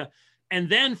Nicaea, and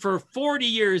then for 40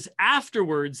 years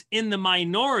afterwards in the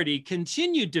minority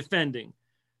continued defending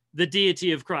the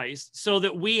deity of Christ so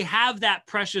that we have that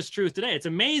precious truth today? It's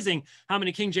amazing how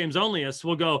many King James Onlyists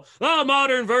will go, oh,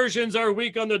 modern versions are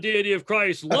weak on the deity of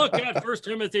Christ. Look at 1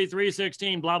 Timothy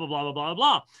 3:16, blah, blah, blah, blah, blah,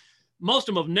 blah. Most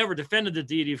of them have never defended the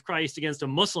deity of Christ against a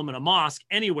Muslim in a mosque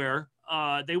anywhere.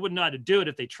 They wouldn't know how to do it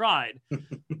if they tried.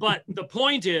 But the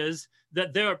point is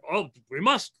that we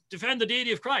must defend the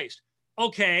deity of Christ.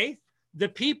 Okay. The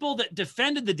people that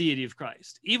defended the deity of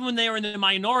Christ, even when they were in the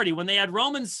minority, when they had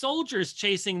Roman soldiers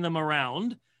chasing them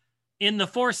around in the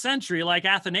 4th century, like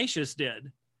Athanasius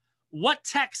did, what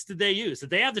text did they use? Did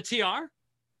they have the TR?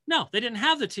 No, they didn't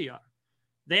have the TR.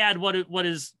 They had what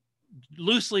is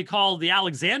loosely called the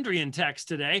Alexandrian text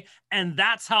today, and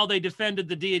that's how they defended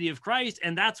the deity of Christ,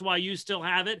 and that's why you still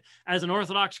have it as an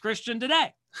Orthodox Christian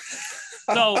today.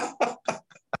 So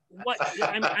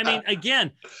I mean,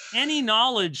 again, any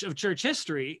knowledge of church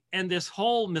history and this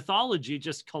whole mythology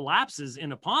just collapses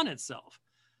in upon itself.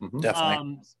 Mm-hmm.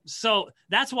 Definitely. So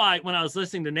that's why when I was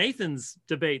listening to Nathan's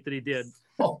debate that he did,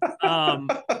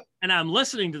 and I'm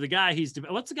listening to the guy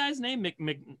what's the guy's name? Mitch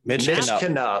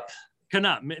Canup.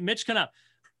 Mitch Canup.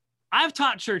 I've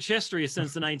taught church history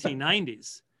since the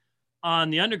 1990s on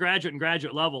the undergraduate and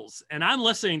graduate levels, and I'm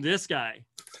listening to this guy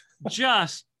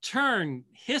just turn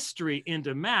history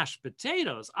into mashed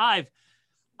potatoes. I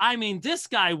mean, this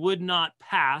guy would not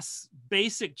pass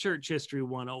basic church history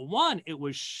 101. It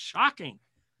was shocking.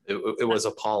 It was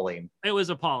appalling. It was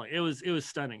appalling. It was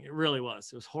stunning. It really was.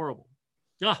 It was horrible.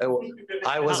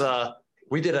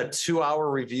 We did a 2-hour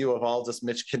review of all this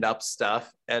Mitch Canup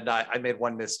stuff, and I made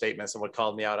one misstatement. Someone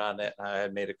called me out on it. I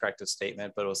had made a corrective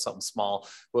statement, but it was something small.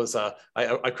 It was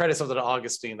I credit something to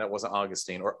Augustine that wasn't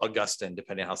Augustine, or Augustine,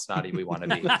 depending on how snotty we want to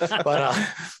be. But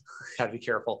gotta be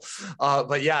careful.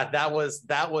 But yeah, that was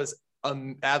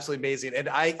absolutely amazing. And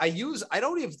I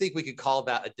don't even think we could call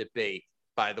that a debate,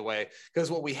 by the way, because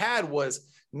what we had was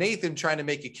Nathan trying to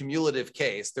make a cumulative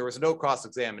case. There was no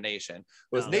cross-examination. It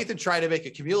was Nathan trying to make a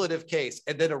cumulative case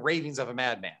and then a ravings of a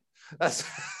madman. That's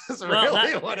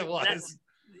really what it was.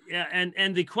 Yeah,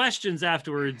 and the questions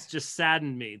afterwards just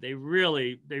saddened me. They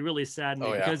really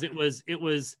saddened me because it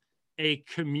was a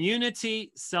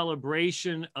community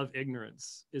celebration of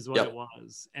ignorance is what it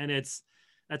was. And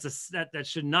that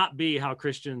should not be how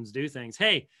Christians do things.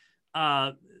 Hey,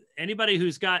 anybody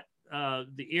who's got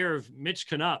the ear of Mitch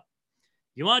Canup,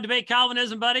 you want to debate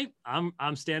Calvinism, buddy?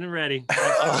 I'm standing ready.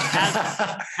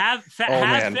 Have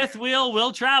fifth wheel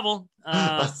will travel.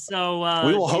 So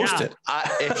we will host it.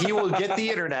 If he will get the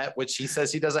internet, which he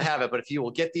says he doesn't have it, but if he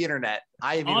will get the internet,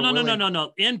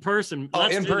 no, in person.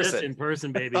 Let's do this in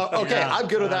person, baby. Okay, yeah. I'm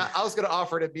good with that. I was going to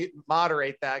offer to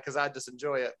moderate that because I just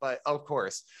enjoy it, but of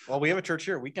course. Well, we have a church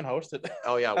here. We can host it.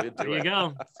 Oh yeah, we'll do it. There you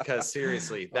go. Because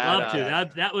seriously,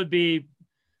 that would be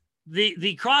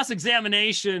the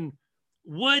cross-examination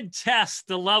would test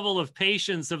the level of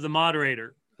patience of the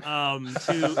moderator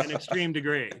to an extreme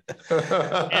degree.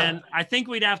 And I think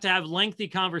we'd have to have lengthy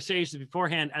conversations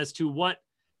beforehand as to what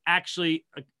actually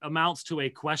amounts to a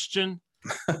question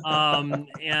and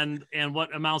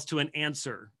what amounts to an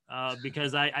answer.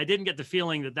 Because I didn't get the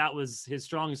feeling that that was his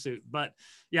strong suit, but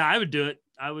yeah, I would do it.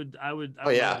 I would. Oh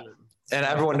yeah. And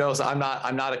everyone knows I'm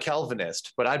not a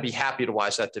Calvinist, but I'd be happy to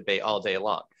watch that debate all day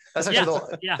long. That's actually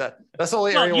that's the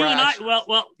only area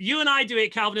where you and I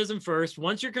debate Calvinism first.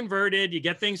 Once you're converted, you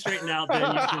get things straightened out, then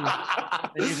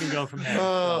you can go from there.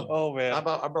 Oh man, I'm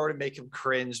already making him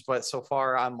cringe, but so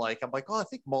far I'm like, oh, I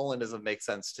think Molinism makes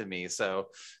sense to me. So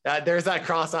there's that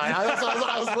cross eye.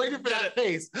 I was waiting for that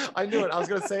face. I knew it. I was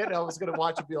gonna say it. And I was gonna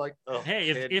watch it, be like, oh,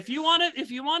 hey, if you want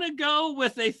to go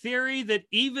with a theory that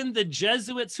even the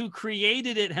Jesuits who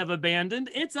created it have abandoned,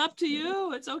 it's up to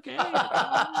you. It's okay.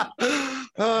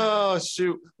 Oh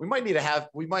shoot,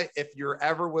 if you're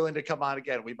ever willing to come on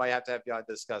again, we might have to have you on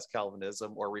to discuss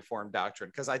Calvinism or Reformed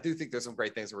doctrine, because I do think there's some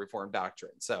great things in Reformed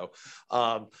doctrine. So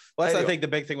anyway. I think the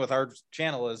big thing with our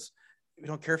channel is we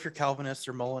don't care if you're Calvinist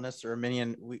or Molinist or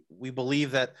Arminian. We believe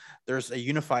that there's a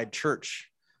unified church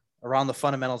around the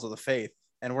fundamentals of the faith,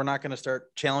 and we're not going to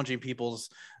start challenging people's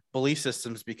belief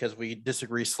systems because we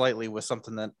disagree slightly with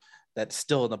something that's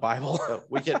still in the Bible. So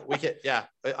we can, yeah.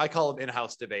 I call them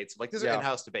in-house debates. Like, these are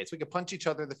in-house debates. We can punch each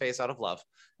other in the face out of love,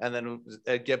 and then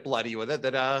get bloody with it.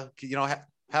 That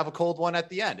have a cold one at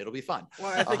the end. It'll be fun.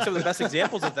 Well, I think some of the best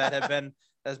examples of that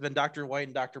has been Dr. White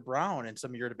and Dr. Brown in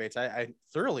some of your debates. I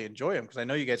thoroughly enjoy them because I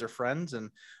know you guys are friends,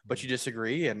 but you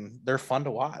disagree, and they're fun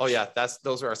to watch. Oh yeah,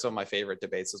 those are some of my favorite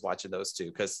debates, is watching those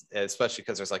two, especially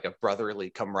because there's like a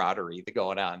brotherly camaraderie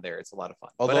going on there. It's a lot of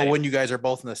fun. Although when you guys are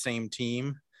both in the same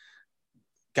team,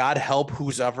 God help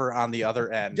who's ever on the other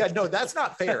end. Yeah, no, that's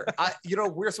not fair.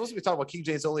 We're supposed to be talking about King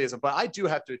James Onlyism, but I do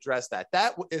have to address that.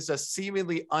 That is a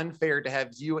seemingly unfair to have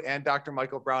you and Dr.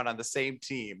 Michael Brown on the same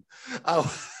team.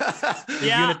 The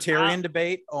Unitarian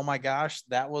debate. Oh my gosh,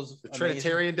 that was the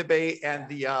Trinitarian debate and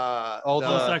the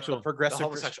homosexual, the progressive. The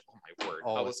homosexual. Oh my word!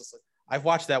 I was just like, I've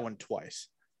watched that one twice.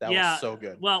 That was so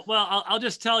good. Well, I'll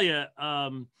just tell you.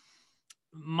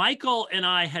 Michael and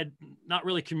I had not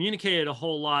really communicated a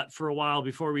whole lot for a while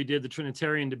before we did the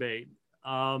Trinitarian debate.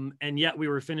 And yet we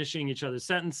were finishing each other's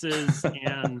sentences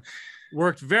and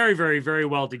worked very, very, very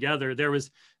well together. There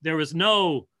was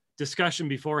no discussion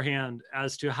beforehand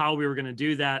as to how we were going to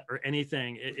do that or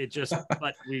anything.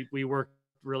 But we worked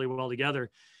really well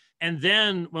together. And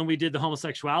then when we did the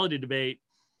homosexuality debate,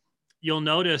 you'll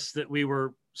notice that we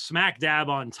were smack dab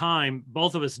on time.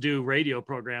 Both of us do radio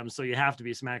programs, so you have to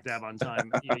be smack dab on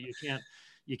time.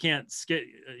 You can't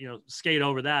skate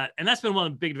over that. And that's been one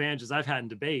of the big advantages I've had in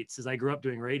debates, is I grew up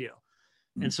doing radio.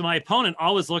 Mm-hmm. And so my opponent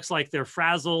always looks like they're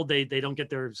frazzled. They don't get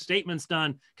their statements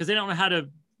done because they don't know how to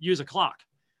use a clock.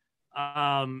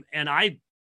 And I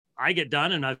get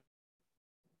done and I've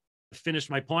finished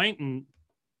my point and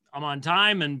I'm on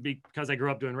time, and because I grew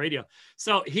up doing radio.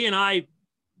 So he and I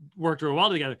worked real well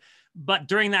together. But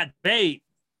during that debate,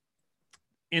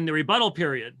 in the rebuttal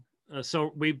period,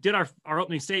 so we did our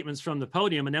opening statements from the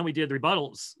podium, and then we did the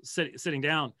rebuttals sitting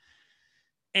down.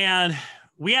 And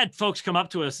we had folks come up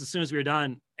to us as soon as we were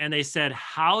done, and they said,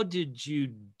 "How did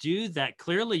you do that?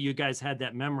 Clearly, you guys had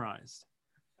that memorized."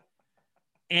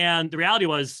 And the reality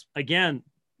was, again,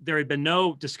 there had been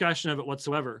no discussion of it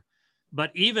whatsoever.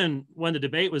 But even when the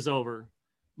debate was over,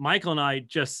 Michael and I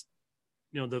just,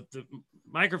 the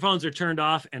microphones are turned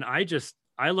off, and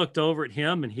I looked over at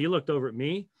him and he looked over at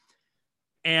me,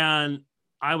 and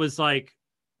I was like,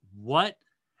 "What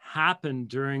happened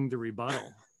during the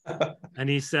rebuttal?" And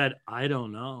he said, "I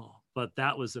don't know, but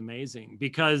that was amazing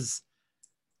because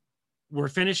we're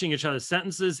finishing each other's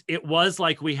sentences. It was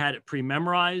like we had it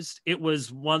pre-memorized. It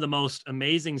was one of the most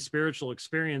amazing spiritual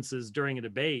experiences during a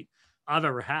debate I've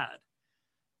ever had.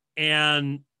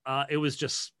 And it was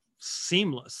just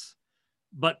seamless,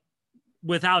 but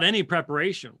without any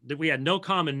preparation. That we had no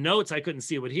common notes. I couldn't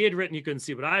see what he had written. He couldn't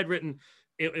see what I had written.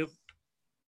 It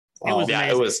was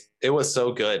amazing. It was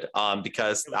so good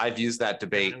because I've used that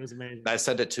debate. It was amazing. I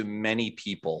said it to many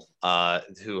people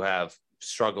who have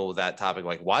struggled with that topic.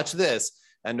 Like, watch this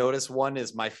and notice one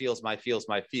is my feels,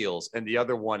 and the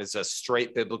other one is just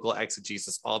straight biblical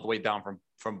exegesis all the way down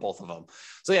from both of them.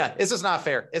 So yeah, it's just not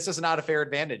fair. It's just not a fair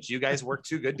advantage. You guys work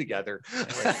too good together.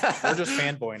 Anyway, we're just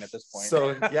fanboying at this point.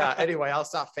 So yeah, anyway, I'll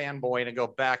stop fanboying and go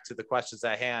back to the questions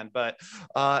at hand. But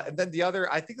and then the other,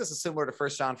 I think this is similar to 1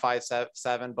 John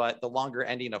 5:7, but the longer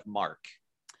ending of Mark.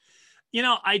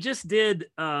 I just did,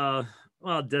 within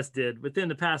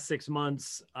the past 6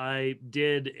 months, I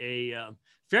did a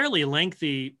fairly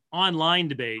lengthy online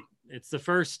debate. It's the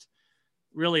first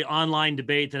really online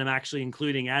debate that I'm actually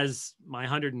including as my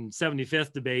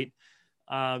 175th debate.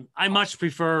 I much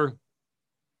prefer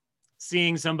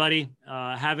seeing somebody,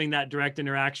 having that direct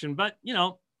interaction, but you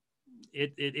know,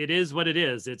 it is what it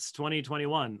is. It's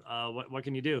 2021. What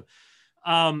can you do?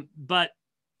 But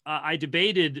I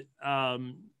debated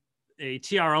a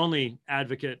TR only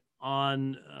advocate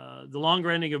on the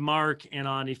longer ending of Mark and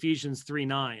on Ephesians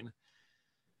 3:9.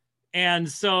 And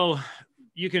so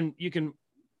you can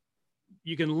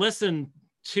listen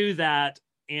to that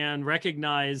and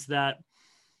recognize that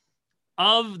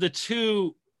of the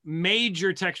two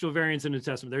major textual variants in the New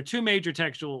Testament, there are two major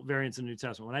textual variants in the New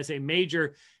Testament. When I say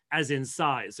major, as in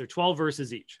size, they're 12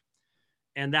 verses each.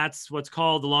 And that's what's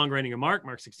called the longer ending of Mark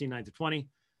 16:9-20.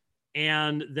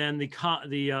 And then the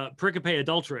pericope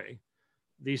adulterae,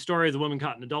 the story of the woman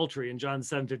caught in adultery in John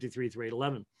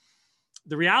 7:53-8:11.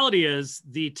 The reality is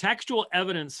the textual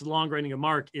evidence for the longer ending of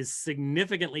Mark is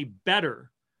significantly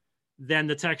better than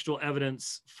the textual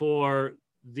evidence for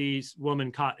the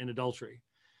woman caught in adultery.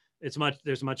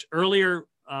 There's much earlier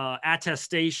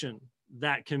attestation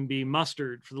that can be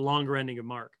mustered for the longer ending of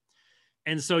Mark.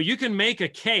 And so you can make a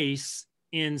case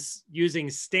in using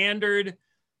standard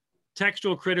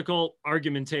textual critical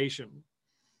argumentation.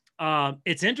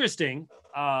 It's interesting,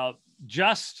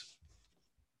 just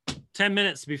 10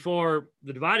 minutes before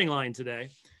the dividing line today,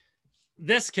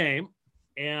 this came,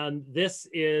 and this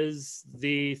is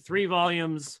the 3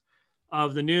 volumes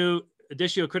of the new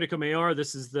Editio Critica Maior.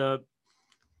 This is the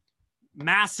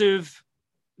massive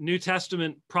New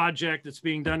Testament project that's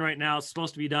being done right now. It's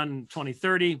supposed to be done in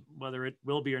 2030. Whether it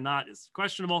will be or not is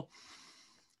questionable.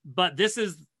 But this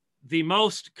is the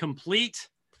most complete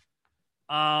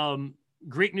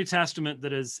Greek New Testament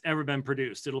that has ever been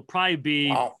produced. It'll probably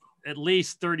be at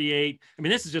least 38. I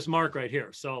mean, this is just Mark right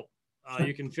here. So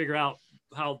you can figure out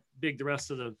how big the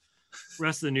rest of the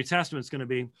New Testament is going to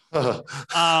be.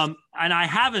 And I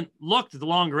haven't looked at the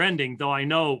longer ending, though I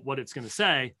know what it's going to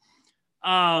say.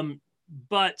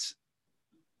 But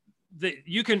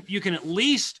you can at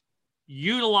least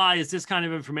utilize this kind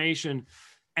of information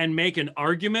and make an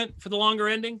argument for the longer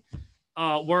ending,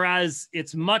 whereas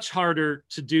it's much harder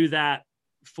to do that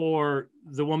for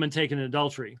the woman taken in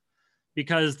adultery,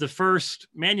 because the first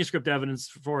manuscript evidence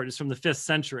for it is from the 5th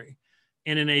century,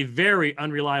 and in a very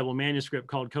unreliable manuscript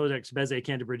called Codex Bezae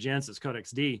Cantabrigiensis,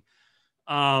 Codex D,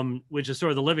 which is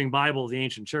sort of the living Bible of the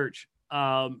ancient church.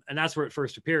 And that's where it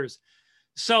first appears.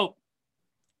 So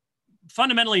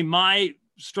fundamentally, my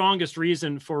strongest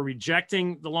reason for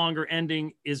rejecting the longer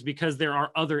ending is because there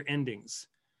are other endings.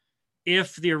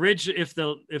 If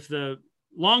the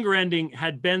longer ending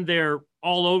had been there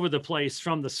all over the place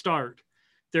from the start,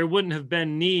 there wouldn't have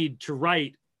been need to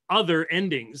write other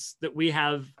endings that we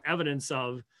have evidence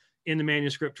of in the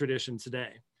manuscript tradition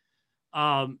today.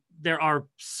 There are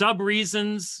sub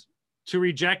reasons to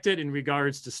reject it in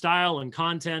regards to style and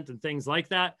content and things like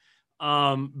that.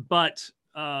 But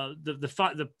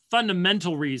the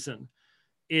fundamental reason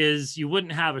is you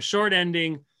wouldn't have a short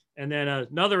ending and then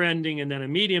another ending and then a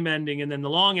medium ending and then the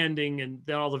long ending and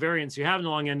then all the variants you have in the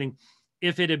long ending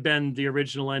if it had been the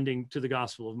original ending to the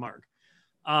Gospel of Mark.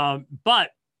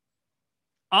 But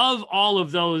of all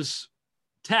of those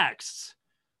texts,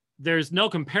 there's no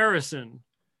comparison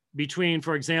between,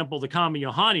 for example, the Comma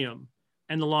Johanneum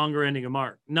and the longer ending of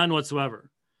Mark, none whatsoever.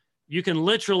 You can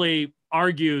literally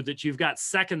argue that you've got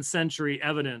 2nd century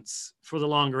evidence for the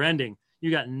longer ending.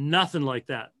 You got nothing like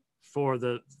that for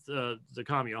the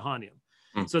Comma Johanneum.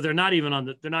 So they're not even on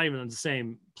the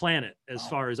same planet as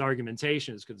far as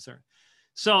argumentation is concerned.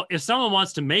 So if someone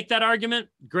wants to make that argument,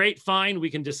 great, fine, we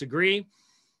can disagree.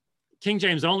 King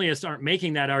James Onlyists aren't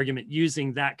making that argument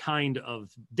using that kind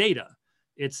of data.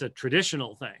 It's a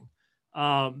traditional thing.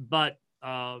 But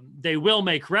they will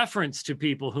make reference to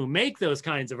people who make those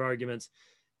kinds of arguments,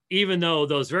 even though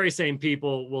those very same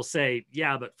people will say,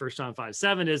 yeah, but 1 John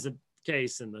 5:7 isn't the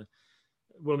case, and the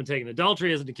woman taking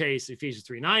adultery isn't the case, Ephesians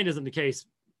 3:9 isn't the case.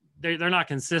 They're not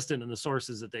consistent in the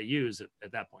sources that they use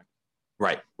at that point.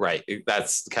 Right.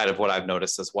 That's kind of what I've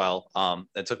noticed as well.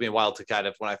 It took me a while to kind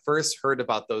of, when I first heard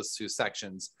about those two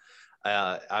sections,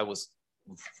 I was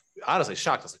honestly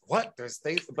shocked. I was like, what? There's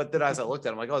things, but then as I looked at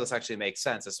it, I'm like, oh, this actually makes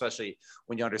sense, especially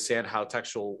when you understand how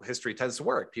textual history tends to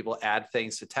work. People add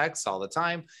things to text all the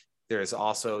time. There's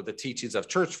also the teachings of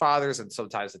church fathers, and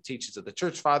sometimes the teachings of the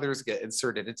church fathers get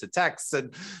inserted into texts,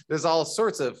 and there's all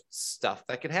sorts of stuff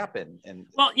that can happen. And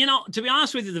well, to be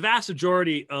honest with you, the vast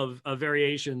majority of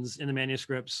variations in the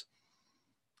manuscripts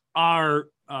are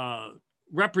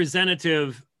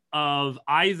representative of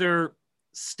either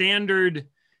standard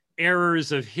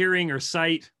errors of hearing or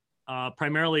sight,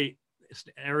 primarily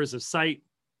errors of sight.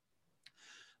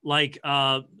 Like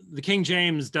the King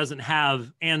James doesn't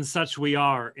have "and such we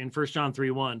are" in 1 John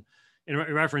 3:1 in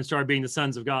reference to our being the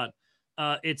sons of God.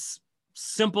 It's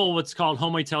simple, what's called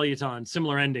homoteleuton,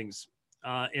 similar endings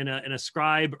in a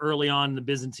scribe early on in the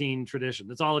Byzantine tradition.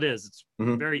 That's all it is. It's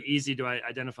very easy to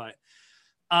identify.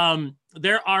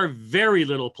 There are very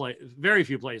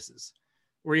few places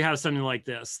where you have something like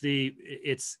this.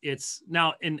 It's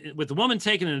now with the woman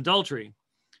taken in adultery.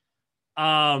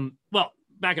 Well,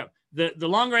 back up. The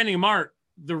longer ending of Mark,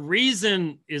 the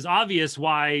reason is obvious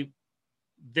why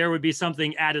there would be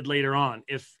something added later on.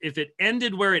 If it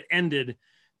ended where it ended,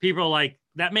 people are like,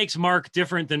 that makes Mark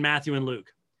different than Matthew and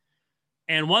Luke.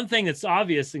 And one thing that's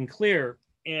obvious and clear,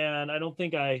 and I don't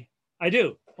think I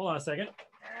do. Hold on a second.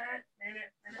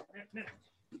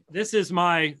 This is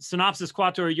my Synopsis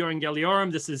Quatuor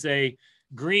Euangeliorum. This is a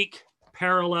Greek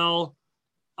parallel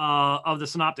of the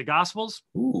Synoptic Gospels.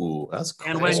 Ooh, that's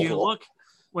cool. And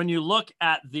when you look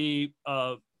at the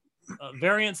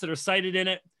variants that are cited in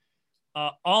it,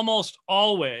 almost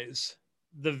always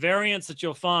the variants that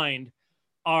you'll find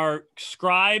are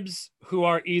scribes who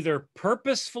are either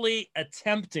purposefully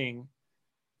attempting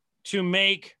to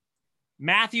make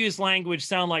Matthew's language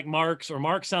sound like Mark's or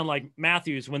Mark sound like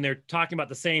Matthew's when they're talking about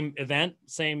the same event,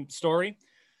 same story.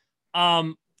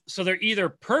 So they're either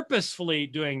purposefully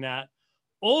doing that,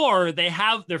 or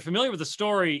they're familiar with the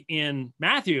story in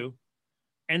Matthew.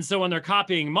 And so when they're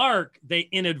copying Mark, they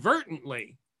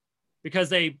inadvertently, because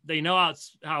they know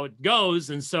how it goes.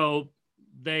 And so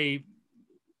they,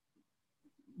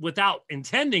 without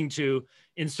intending to,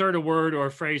 insert a word or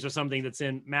a phrase or something that's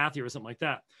in Matthew or something like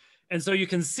that. And so you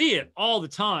can see it all the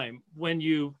time when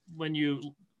you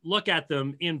look at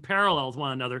them in parallel with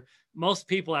one another. Most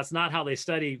people, that's not how they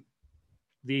study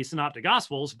the Synoptic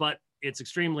Gospels, but it's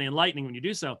extremely enlightening when you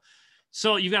do so.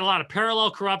 So you've got a lot of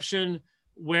parallel corruption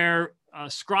where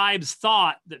scribes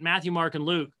thought that Matthew, Mark, and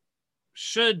Luke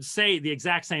should say the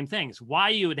exact same things. Why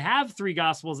you would have three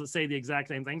Gospels that say the exact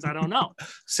same things, I don't know.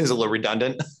 Seems a little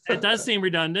redundant. It does seem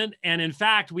redundant. And in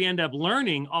fact, we end up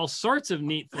learning all sorts of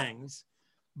neat things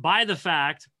by the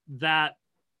fact that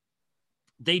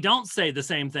they don't say the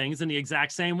same things in the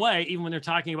exact same way, even when they're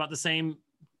talking about the same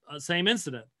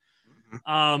incident.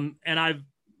 And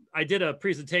I did a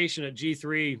presentation at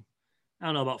G3, I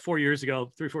don't know, about 4 years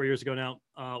ago, 3-4 years ago now,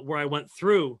 where I went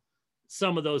through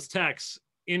some of those texts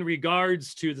in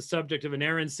regards to the subject of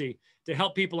inerrancy to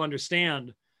help people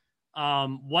understand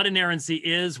what inerrancy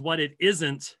is, what it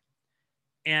isn't,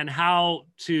 and how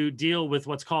to deal with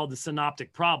what's called the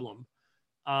synoptic problem,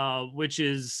 which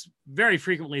is very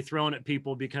frequently thrown at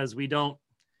people because we don't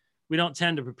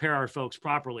tend to prepare our folks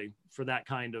properly for that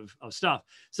kind of stuff.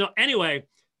 So anyway,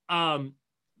 the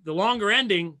longer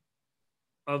ending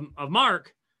of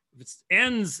Mark, if it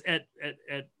ends at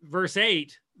verse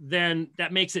 8, then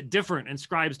that makes it different, and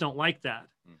scribes don't like that.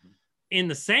 In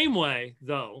the same way,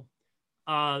 though,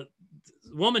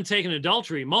 woman taken in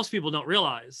adultery, most people don't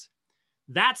realize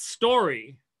that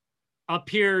story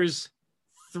appears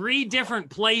 3 different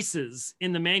places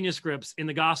in the manuscripts in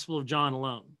the Gospel of John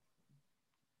alone.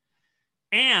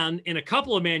 And in a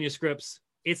couple of manuscripts,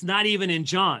 it's not even in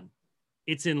John,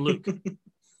 it's in Luke.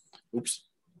 Oops.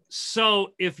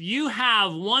 So if you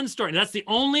have one story, that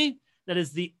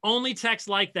is the only text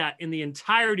like that in the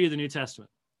entirety of the New Testament.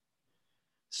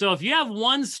 So if you have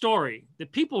one story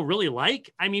that people really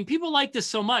like, I mean, people like this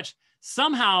so much,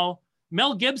 somehow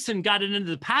Mel Gibson got it into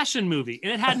the Passion movie,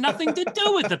 and it had nothing to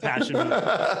do with the Passion movie.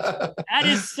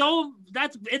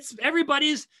 It's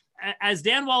everybody's, as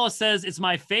Dan Wallace says, it's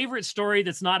my favorite story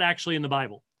that's not actually in the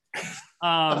Bible.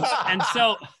 And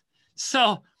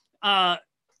so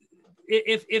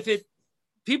if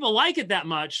people like it that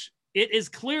much, it is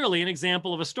clearly an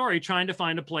example of a story trying to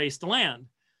find a place to land.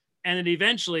 And it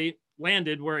eventually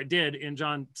landed where it did in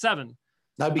John 7.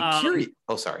 I'd be curious.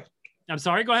 Oh, sorry. I'm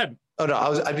sorry. Go ahead. Oh, no,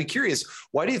 I'd be curious.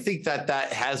 Why do you think that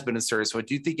has been inserted? So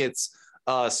do you think it's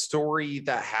a story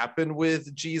that happened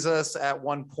with Jesus at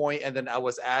one point and then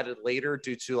was added later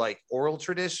due to like oral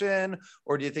tradition?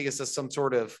 Or do you think it's just some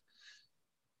sort of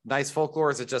nice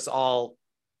folklore? Is it just all,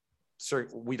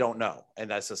 we don't know, and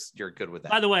that's just, you're good with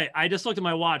that? By the way, I just looked at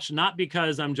my watch, not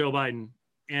because I'm Joe Biden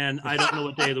and I don't know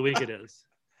what day of the week it is,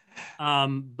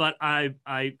 but I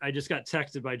just got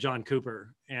texted by John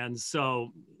Cooper, and so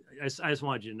I just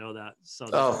wanted you to know that. So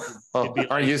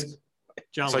are you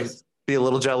jealous? So be a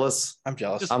little jealous? I'm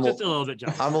jealous. Just a little bit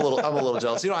jealous. I'm a little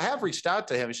jealous. I have reached out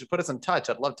to him. You should put us in touch.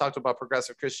 I'd love to talk about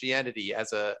progressive Christianity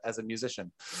as a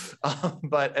musician.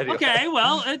 But anyway. Okay,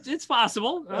 well, it's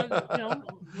possible.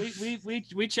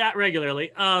 We chat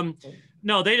regularly.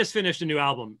 No, they just finished a new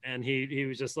album, and he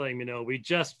was just letting me know we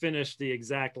just finished the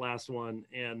exact last one,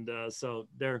 and so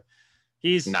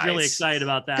he's Nice. really excited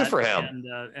about that. Good for him.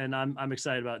 And I'm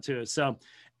excited about it too. So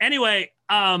anyway,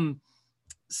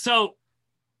 so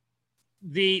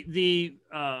the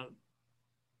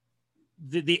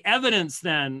evidence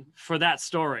then for that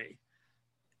story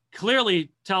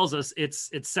clearly tells us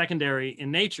it's secondary in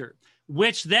nature,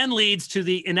 which then leads to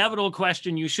the inevitable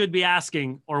question you should be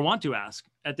asking or want to ask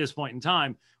at this point in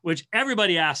time, which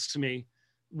everybody asks me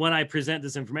when I present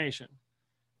this information.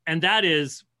 And that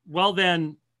is, well,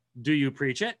 then, do you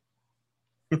preach it?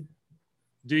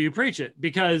 Do you preach it?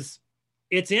 Because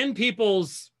it's in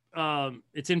people's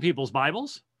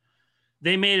Bibles.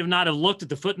 They may have not have looked at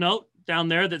the footnote down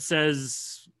there that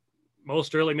says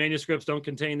most early manuscripts don't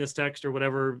contain this text or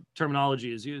whatever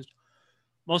terminology is used.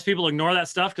 Most people ignore that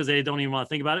stuff because they don't even want to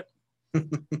think about it.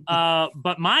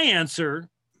 But my answer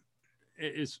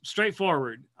is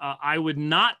straightforward. I would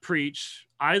not preach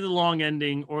either the long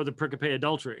ending or the pericope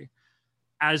adultery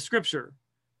as scripture,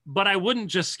 but I wouldn't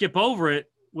just skip over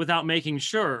it without making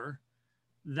sure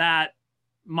that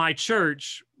my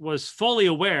church was fully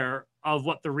aware of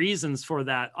what the reasons for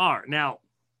that are. Now,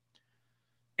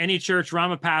 any church where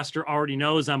I'm a pastor already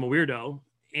knows I'm a weirdo.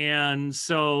 And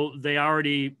so they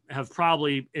already have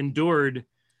probably endured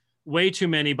way too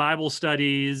many Bible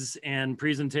studies and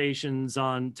presentations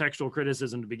on textual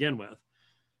criticism to begin with.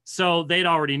 So they'd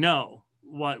already know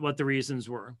what the reasons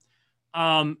were.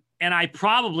 And I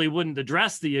probably wouldn't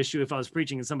address the issue if I was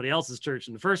preaching in somebody else's church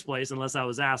in the first place, unless I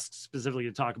was asked specifically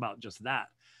to talk about just that.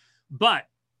 But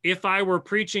if I were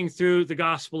preaching through the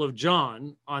Gospel of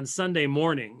John on Sunday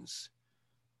mornings,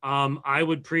 I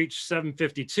would preach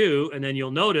 752, and then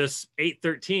you'll notice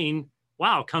 813,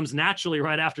 wow, comes naturally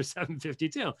right after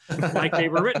 752, like they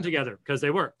were written together, because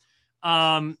they were.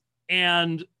 But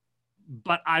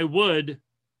I would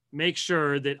make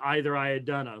sure that either I had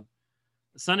done a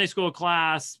Sunday school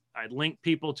class, I'd link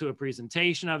people to a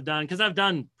presentation I've done, because I've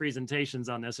done presentations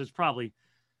on this. There's probably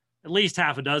at least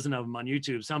half a dozen of them on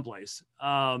YouTube someplace,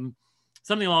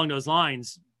 something along those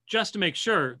lines, just to make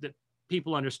sure that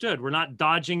people understood. We're not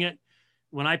dodging it.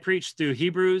 When I preached through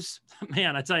Hebrews,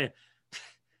 man, I tell you,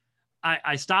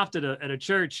 I stopped at a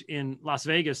church in Las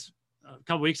Vegas a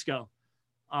couple weeks ago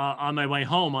on my way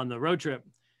home on the road trip,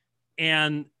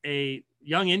 and a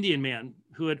young Indian man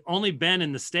who had only been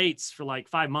in the States for like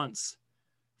 5 months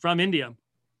from India,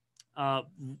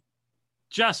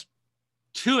 just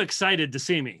too excited to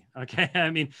see me. Okay. I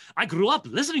mean, I grew up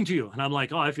listening to you, and I'm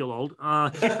like, oh, I feel old.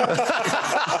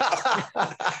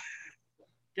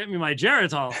 Get me my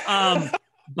Geritol.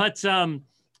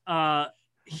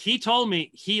 He told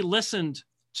me he listened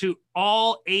to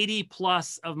all 80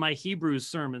 plus of my Hebrews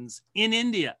sermons in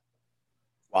India.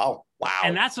 Wow.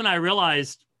 And that's when I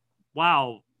realized,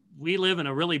 wow, we live in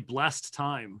a really blessed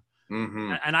time.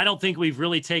 Mm-hmm. And I don't think we've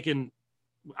really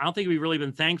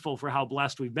been thankful for how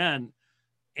blessed we've been.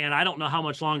 And I don't know how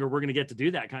much longer we're going to get to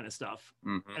do that kind of stuff,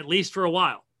 at least for a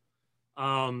while.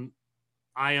 I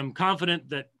am confident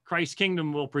that Christ's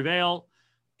kingdom will prevail,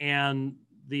 and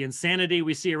the insanity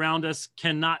we see around us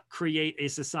cannot create a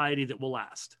society that will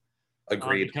last.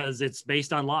 Agreed. Because it's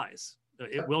based on lies.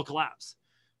 It will collapse.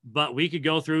 But we could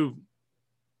go through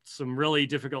some really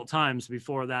difficult times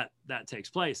before that takes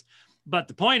place. But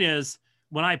the point is,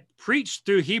 when I preached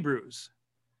through Hebrews,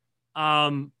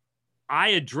 I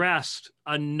addressed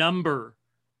a number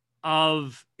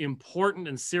of important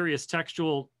and serious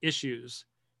textual issues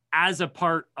as a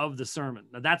part of the sermon.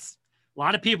 Now, that's a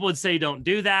lot of people would say don't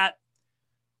do that.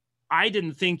 I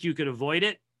didn't think you could avoid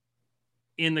it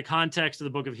in the context of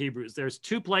the book of Hebrews. There's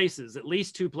at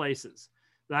least two places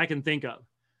that I can think of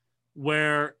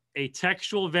where a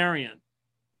textual variant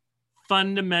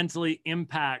fundamentally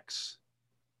impacts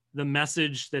the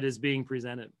message that is being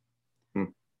presented.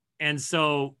 And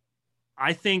so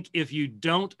I think if you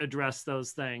don't address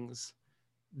those things,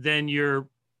 then you're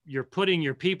putting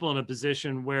your people in a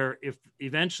position where if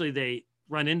eventually they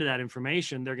run into that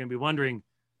information, they're going to be wondering,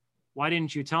 why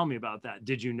didn't you tell me about that?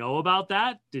 Did you know about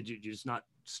that? Did you just not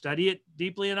study it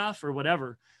deeply enough or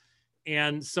whatever?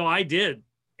 And so I did,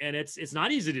 and it's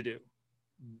not easy to do,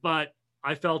 but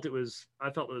I felt it was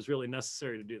really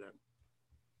necessary to do that.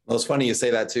 Well, it's funny you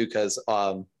say that too, because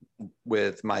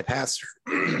with my pastor,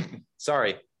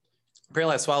 sorry,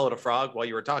 Apparently I swallowed a frog while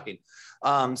you were talking.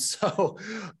 I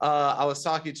was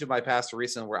talking to my pastor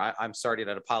recently where I'm starting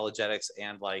an apologetics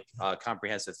and like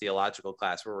comprehensive theological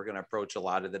class where we're going to approach a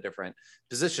lot of the different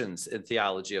positions in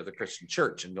theology of the Christian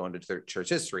church and go into church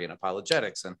history and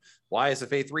apologetics and why is the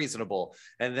faith reasonable?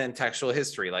 And then textual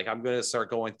history. Like I'm going to start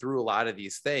going through a lot of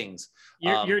these things.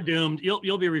 You're doomed.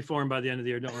 You'll be reformed by the end of the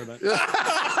year. Don't worry about it.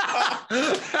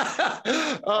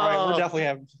 All right, we'll definitely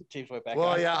have James White back.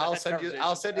 Well, yeah, I'll send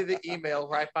you the email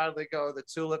where I finally go. The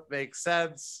tulip makes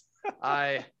sense.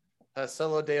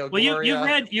 Solo Deo Gloria.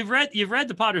 Well, you've read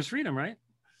The Potter's Freedom, right?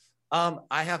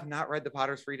 I have not read The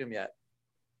Potter's Freedom yet.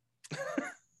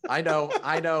 I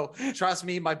know. Trust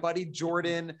me, my buddy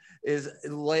Jordan is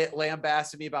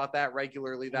lambasting me about that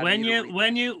regularly. That when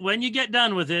you get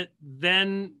done with it,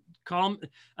 then call me.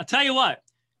 I'll tell you what,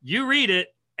 you read it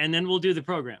and then we'll do the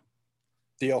program.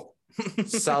 Deal.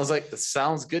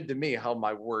 sounds good to me. How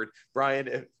my word, Brian,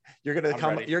 if you're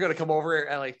gonna come over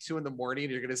at like 2 a.m.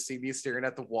 You're gonna see me staring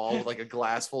at the wall with like a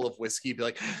glass full of whiskey, be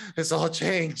like, it's all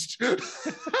changed. Oh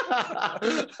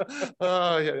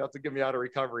yeah, you have to get me out of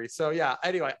recovery. So yeah,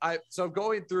 anyway, I'm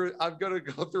gonna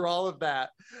go through all of that.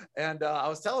 And I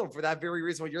was telling him for that very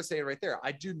reason what you're saying right there.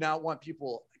 I do not want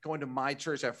people going to my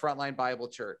church at Frontline Bible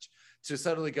Church to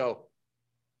suddenly go,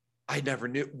 I never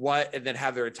knew what, and then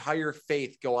have their entire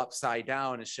faith go upside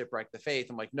down and shipwreck the faith.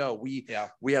 I'm like, no, we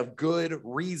have good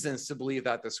reasons to believe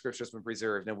that the scripture's been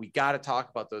preserved, and we got to talk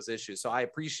about those issues. So I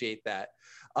appreciate that.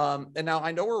 And now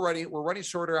I know we're running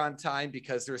shorter on time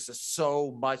because there's just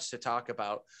so much to talk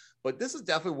about. But this is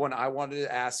definitely one I wanted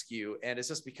to ask you, and it's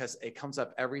just because it comes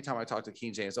up every time I talk to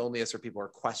King James Onlyists or people are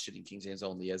questioning King James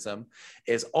Onlyism.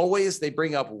 Is always they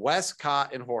bring up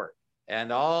Westcott and Hort.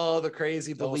 And all the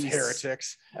crazy beliefs, those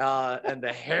heretics, and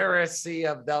the heresy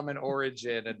of them and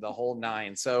Origin and the whole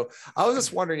nine. So I was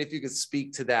just wondering if you could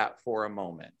speak to that for a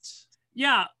moment.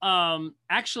 Yeah,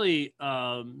 actually,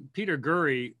 Peter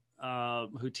Gurry,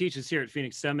 who teaches here at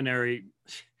Phoenix Seminary,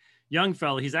 young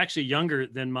fellow, he's actually younger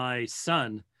than my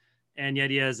son, and yet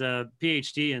he has a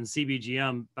PhD in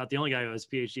CBGM, about the only guy who has a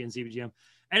PhD in CBGM.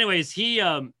 Anyways,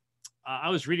 I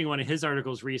was reading one of his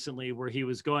articles recently where he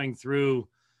was going through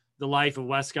the life of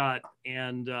Westcott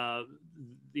and the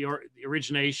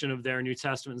origination of their New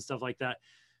Testament and stuff like that.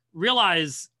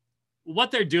 Realize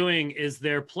what they're doing is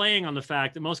they're playing on the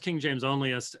fact that most King James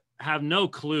Onlyists have no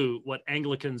clue what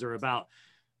Anglicans are about.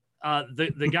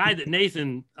 The guy that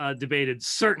Nathan debated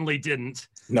certainly didn't.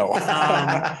 No.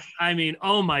 I mean,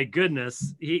 oh my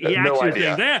goodness. He actually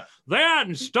thinks they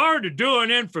hadn't started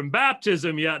doing infant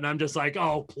baptism yet. And I'm just like,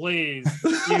 oh, please,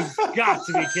 you've got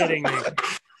to be kidding me.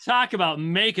 Talk about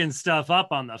making stuff up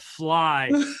on the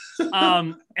fly.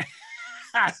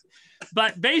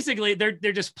 But basically,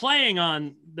 they're just playing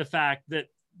on the fact that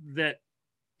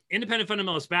independent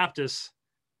fundamentalist Baptists,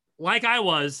 like I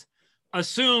was,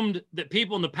 assumed that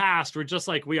people in the past were just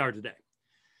like we are today.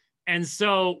 And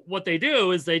so what they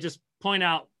do is they just point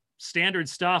out standard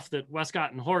stuff that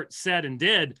Westcott and Hort said and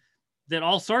did that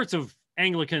all sorts of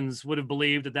Anglicans would have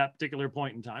believed at that particular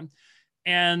point in time.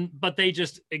 But they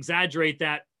just exaggerate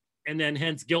that, and then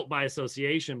hence guilt by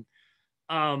association.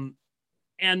 And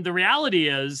the reality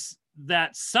is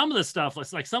that some of the stuff,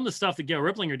 like some of the stuff that Gail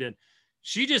Ripplinger did,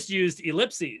 she just used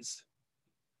ellipses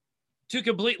to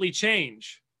completely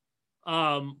change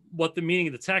what the meaning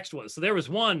of the text was. So there was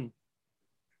one,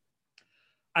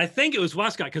 I think it was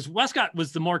Westcott, because Westcott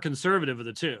was the more conservative of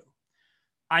the two.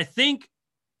 I think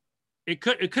it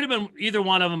could have been either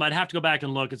one of them. I'd have to go back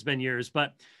and look. It's been years,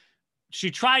 but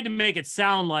she tried to make it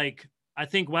sound like I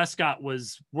think Westcott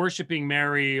was worshiping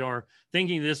Mary or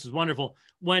thinking this was wonderful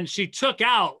when she took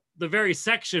out the very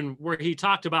section where he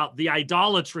talked about the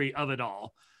idolatry of it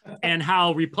all and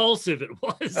how repulsive it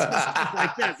was.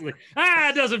 Like this. Like,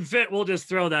 it doesn't fit. We'll just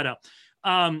throw that up.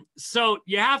 So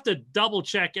you have to double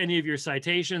check any of your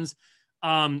citations.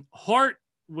 Hort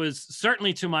was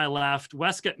certainly to my left.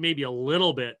 Westcott maybe a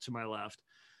little bit to my left.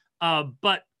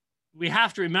 But we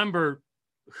have to remember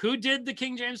who did the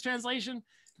King James translation.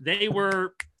 They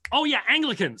were,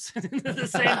 Anglicans. the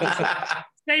same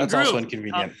That's group. Also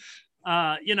inconvenient.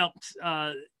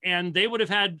 And they would have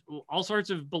had all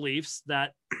sorts of beliefs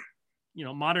that,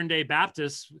 modern day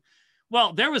Baptists.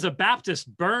 Well, there was a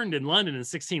Baptist burned in London in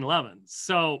 1611.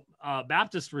 So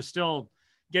Baptists were still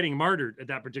getting martyred at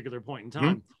that particular point in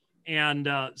time. Mm-hmm. And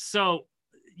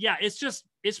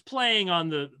it's playing on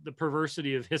the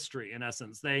perversity of history in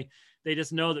essence. They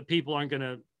just know that people aren't going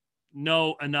to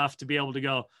know enough to be able to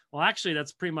go, well, actually,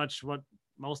 that's pretty much what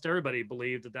most everybody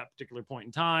believed at that particular point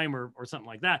in time or something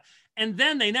like that. And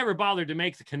then they never bothered to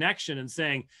make the connection and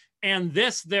saying, And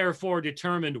this therefore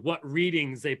determined what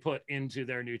readings they put into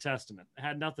their New Testament. It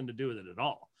had nothing to do with it at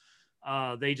all.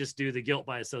 They just do the guilt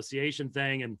by association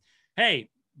thing. And hey,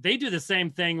 they do the same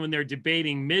thing when they're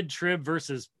debating mid-trib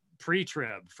versus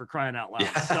pre-trib, for crying out loud.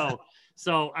 Yeah.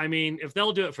 So I mean, if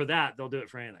they'll do it for that, they'll do it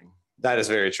for anything. That is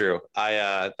very true.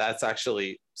 That's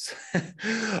actually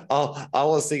all I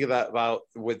was thinking about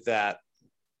with that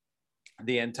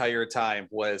the entire time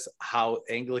was how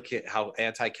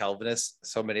anti-Calvinist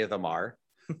so many of them are.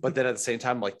 But then at the same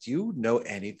time, like, do you know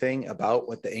anything about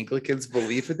what the Anglicans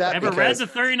believe in that? Ever read the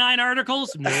 39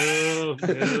 articles? No.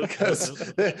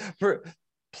 Because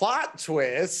plot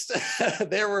twist,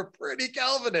 they were pretty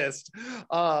Calvinist.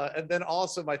 And then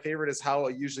also my favorite is how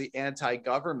usually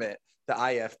anti-government the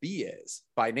IFB is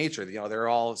by nature. You know, they're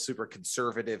all super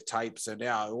conservative types and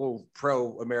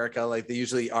pro-America, like they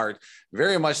usually are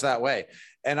very much that way.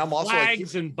 And I'm also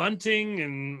flags and bunting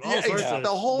and all sorts of the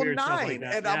whole weird stuff nine. like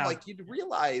that. And I'm like, you'd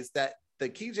realize that the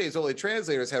King James only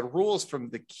translators had rules from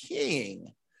the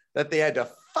king that they had to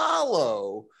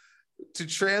follow to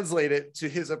translate it to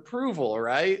his approval,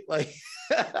 right? Like,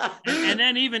 and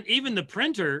then even the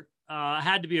printer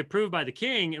had to be approved by the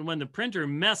king. And when the printer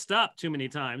messed up too many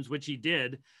times, which he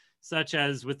did, such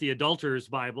as with the adulterer's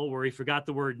Bible, where he forgot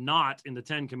the word "not" in the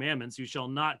 10 Commandments, you shall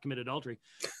not commit adultery.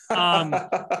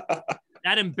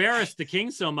 That embarrassed the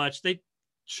king so much, they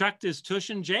chucked his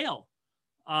tush in jail.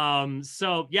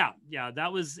 So yeah,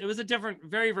 it was a different,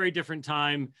 very, very different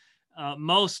time.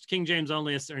 Most King James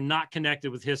Onlyists are not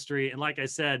connected with history. And like I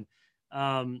said,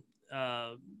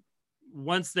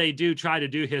 once they do try to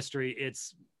do history,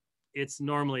 it's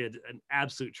normally an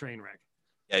absolute train wreck.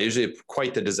 Yeah, usually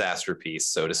quite the disaster piece,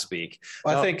 so to speak.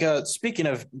 Well, I think speaking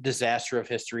of disaster of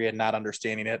history and not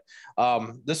understanding it,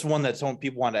 this is one that some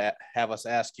people want to have us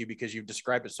ask you because you've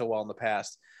described it so well in the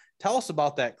past. Tell us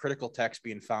about that critical text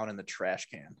being found in the trash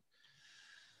can.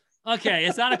 Okay,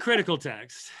 it's not a critical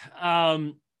text.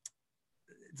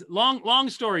 Long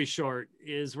story short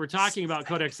is we're talking about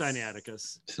Codex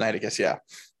Sinaiticus. Sinaiticus, yeah.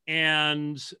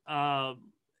 And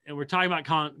we're talking about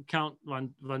Count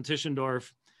von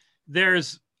Tischendorf.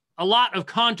 There's a lot of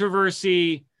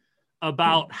controversy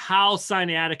about how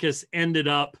Sinaiticus ended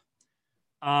up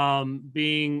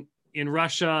being in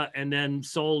Russia and then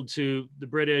sold to the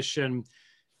British, and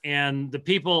the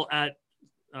people at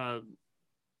the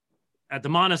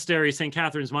monastery, St.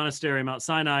 Catherine's Monastery, Mount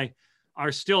Sinai,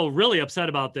 are still really upset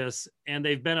about this, and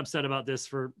they've been upset about this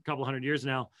for a couple hundred years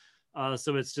now.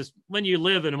 So it's just when you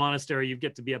live in a monastery, you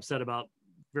get to be upset about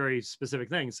very specific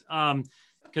things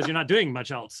because you're not doing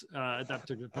much else at that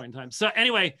particular point in time. So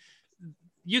anyway,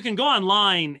 you can go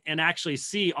online and actually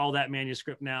see all that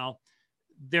manuscript now.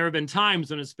 There have been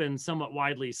times when it's been somewhat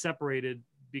widely separated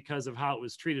because of how it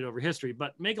was treated over history.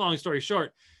 But make a long story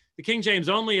short, the King James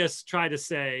Onlyists try to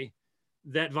say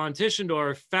that von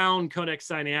Tischendorf found Codex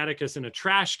Sinaiticus in a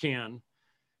trash can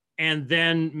and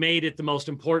then made it the most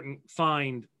important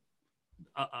find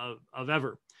of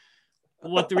ever.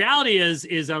 What the reality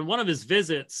is on one of his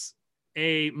visits,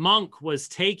 a monk was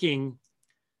taking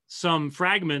some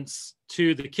fragments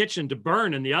to the kitchen to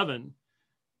burn in the oven.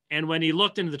 And when he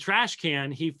looked into the trash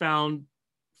can, he found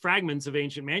fragments of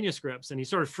ancient manuscripts and he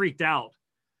sort of freaked out.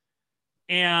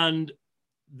 And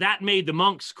that made the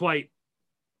monks quite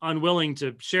unwilling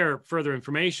to share further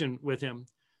information with him.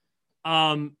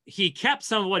 He kept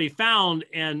some of what he found,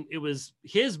 and it was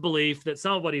his belief that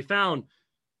some of what he found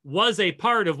was a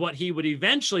part of what he would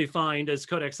eventually find as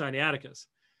Codex Sinaiticus.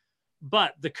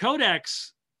 But the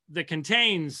codex that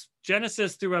contains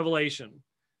Genesis through Revelation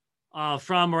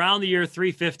from around the year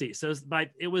 350, so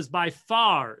it was by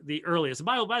far the earliest.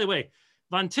 By the way,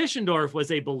 von Tischendorf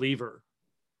was a believer.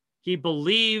 He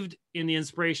believed in the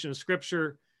inspiration of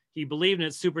Scripture. He believed in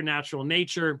its supernatural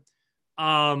nature.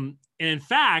 And in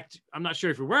fact, I'm not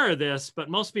sure if you're aware of this, but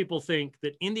most people think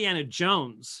that Indiana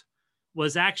Jones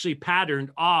was actually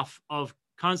patterned off of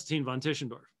Constantine von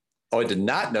Tischendorf. Oh, I did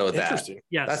not know that. Interesting.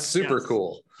 Yes. That's super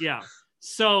cool. Yeah.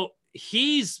 So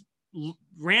he's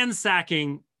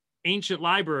ransacking ancient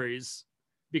libraries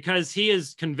because he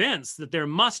is convinced that there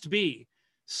must be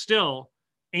still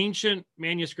ancient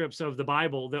manuscripts of the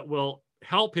Bible that will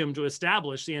help him to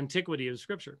establish the antiquity of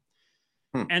Scripture.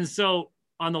 And so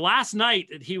on the last night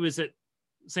that he was at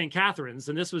St. Catherine's,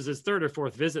 and this was his third or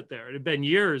fourth visit there, it had been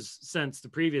years since the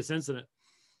previous incident,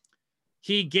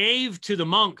 he gave to the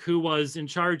monk who was in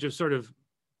charge of sort of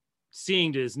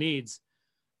seeing to his needs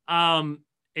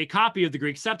a copy of the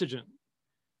Greek Septuagint.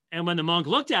 And when the monk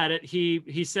looked at it,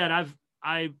 he said,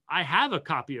 I have a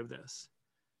copy of this.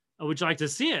 Would you like to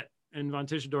see it? And von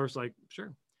Tischendorf's like,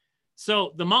 sure.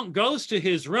 So the monk goes to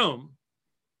his room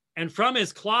And from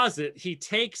his closet, he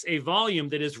takes a volume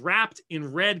that is wrapped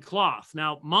in red cloth.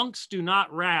 Now, monks do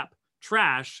not wrap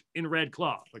trash in red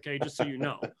cloth, okay, just so you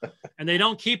know. And they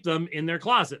don't keep them in their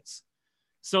closets.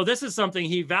 So this is something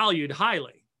he valued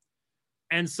highly.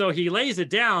 And so he lays it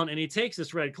down and he takes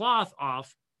this red cloth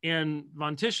off, and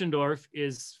von Tischendorf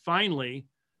is finally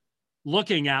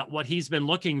looking at what he's been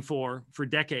looking for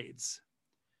decades.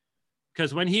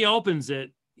 Because when he opens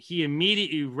it, he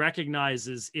immediately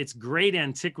recognizes its great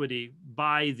antiquity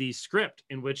by the script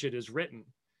in which it is written.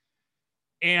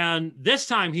 And this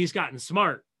time he's gotten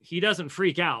smart. He doesn't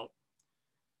freak out.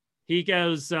 He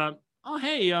goes, oh,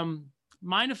 hey,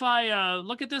 mind if I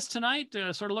look at this tonight,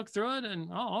 sort of look through it? And,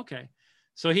 oh, okay.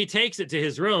 So he takes it to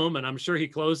his room, and I'm sure he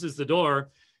closes the door.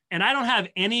 And I don't have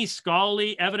any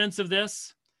scholarly evidence of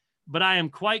this, but I am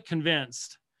quite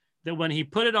convinced that when he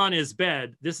put it on his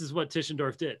bed, this is what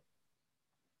Tischendorf did.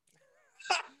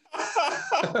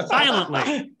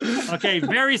 Silently. Okay,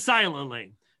 very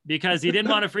silently, because he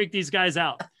didn't want to freak these guys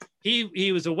out.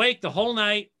 He was awake the whole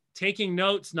night, taking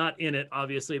notes, not in it,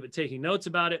 obviously, but taking notes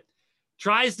about it.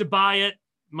 Tries to buy it.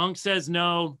 Monk says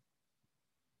no.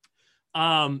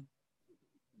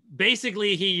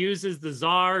 Basically, he uses the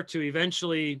czar to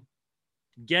eventually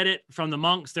get it from the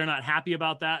monks. They're not happy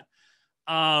about that.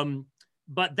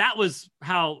 But that was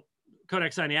how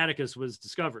Codex Sinaiticus was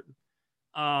discovered.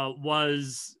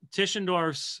 Was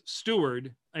Tischendorf's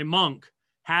steward, a monk,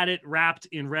 had it wrapped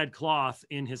in red cloth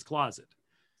in his closet.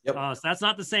 Yep. So that's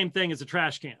not the same thing as a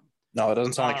trash can. No, it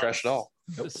doesn't sound like trash at all.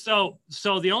 Nope.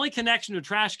 So the only connection to a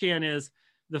trash can is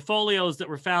the folios that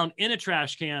were found in a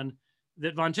trash can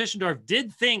that von Tischendorf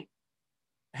did think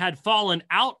had fallen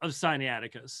out of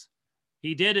Sinaiticus.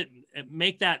 He did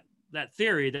make that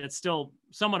theory that's still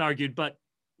somewhat argued, but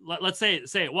let's say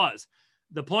it was.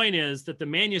 The point is that the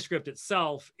manuscript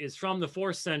itself is from the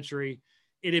 4th century.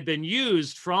 It had been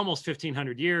used for almost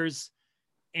 1,500 years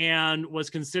and was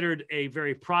considered a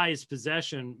very prized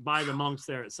possession by the monks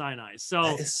there at Sinai. So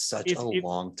that is such a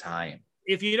long time.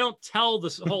 If you don't tell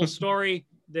the whole story,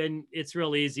 then it's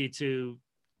real easy to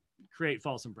create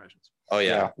false impressions. Oh,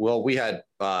 yeah. Well, we had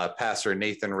Pastor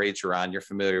Nathan Rager on. You're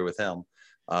familiar with him.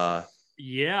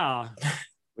 Yeah.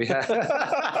 We had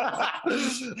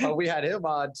him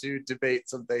on to debate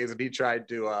some things, and he tried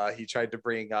to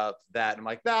bring up that. I'm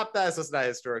like, nah, that's just not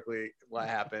historically what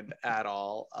happened at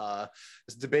all.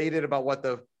 It's debated about what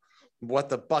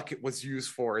the bucket was used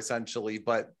for, essentially,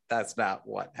 but that's not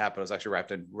what happened. It was actually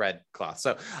wrapped in red cloth.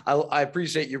 So I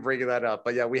appreciate you bringing that up.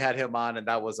 But yeah, we had him on, and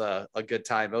that was a good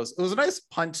time. It was a nice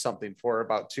punch something for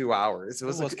about 2 hours. It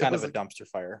was kind of a dumpster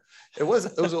fire. It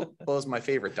was my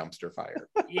favorite dumpster fire.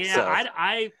 Yeah, so.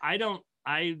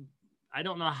 I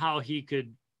don't know how he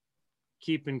could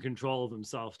keep in control of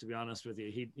himself, to be honest with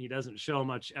you. He doesn't show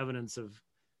much evidence of.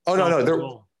 Oh,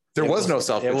 no. There was no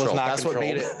self-control. That's controlled. What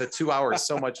made it the 2 hours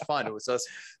so much fun. It was just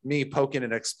me poking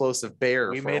an explosive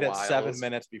bear. We made it 7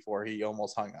 minutes before he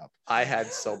almost hung up. I had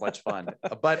so much fun.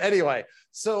 But anyway,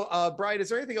 so Brian, is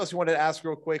there anything else you wanted to ask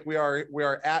real quick? We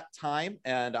are at time,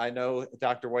 and I know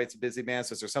Dr. White's a busy man.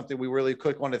 So is there something we really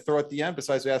quick want to throw at the end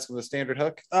besides we ask him the standard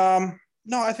hook?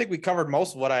 No, I think we covered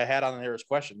most of what I had on there as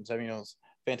questions. I mean, it was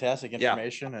fantastic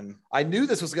information. And I knew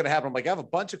this was going to happen. I'm like, I have a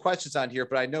bunch of questions on here,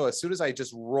 but I know as soon as I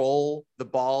just roll the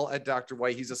ball at Dr.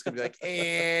 White, he's just going to be like,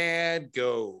 and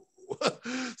go.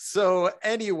 So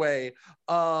anyway,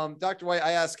 Dr. White,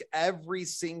 I ask every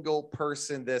single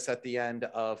person this at the end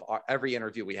of every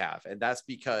interview we have. And that's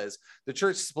because the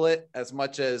church split, as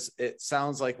much as it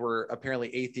sounds like we're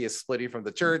apparently atheists splitting from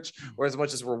the church, or as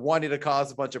much as we're wanting to cause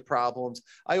a bunch of problems.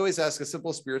 I always ask a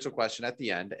simple spiritual question at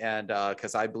the end. And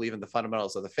because I believe in the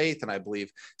fundamentals of the faith, and I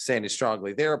believe standing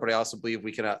strongly there, but I also believe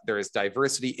there is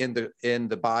diversity in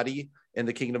the body. In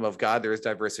the kingdom of God, there is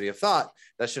diversity of thought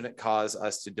that shouldn't cause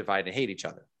us to divide and hate each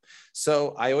other.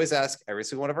 So I always ask every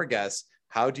single one of our guests,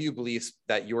 how do you believe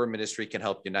that your ministry can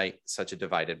help unite such a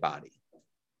divided body?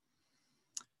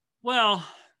 Well,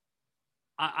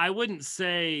 I wouldn't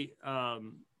say, the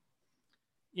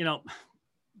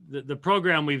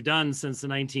program we've done since the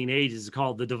 1980s is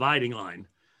called the dividing line.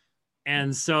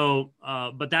 And so,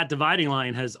 but that dividing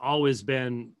line has always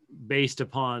been based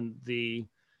upon the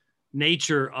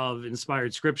nature of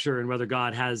inspired scripture and whether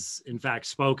God has in fact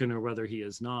spoken or whether he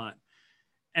has not.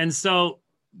 And so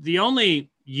the only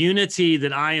unity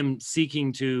that I am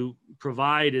seeking to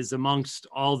provide is amongst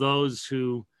all those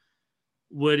who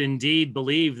would indeed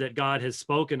believe that God has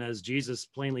spoken as Jesus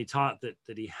plainly taught that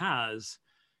he has.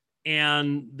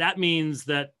 And that means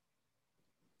that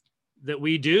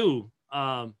we do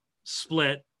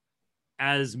split,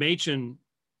 as Machen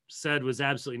said was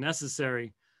absolutely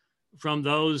necessary, from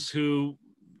those who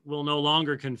will no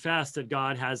longer confess that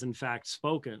God has in fact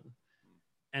spoken.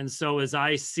 And so as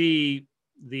I see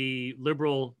the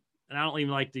liberal, and I don't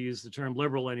even like to use the term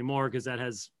liberal anymore because that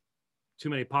has too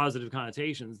many positive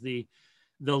connotations, the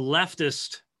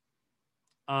leftist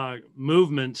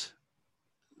movement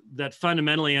that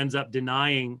fundamentally ends up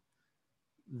denying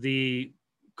the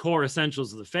core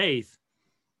essentials of the faith.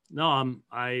 No,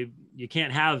 you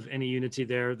can't have any unity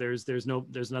there. There's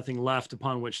nothing left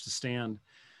upon which to stand.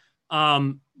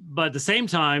 But at the same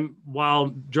time, while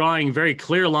drawing very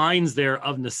clear lines there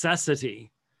of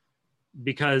necessity,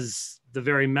 because the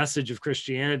very message of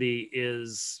Christianity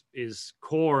is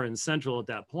core and central at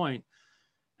that point.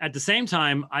 At the same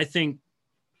time, I think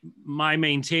my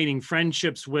maintaining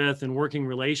friendships with and working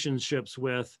relationships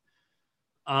with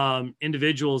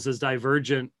individuals as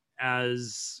divergent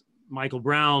as Michael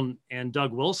Brown and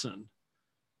Doug Wilson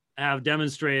have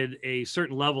demonstrated a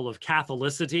certain level of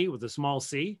Catholicity with a small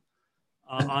c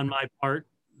on my part,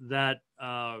 that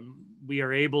we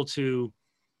are able to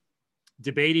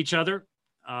debate each other.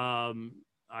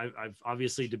 I've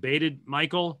obviously debated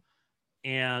Michael,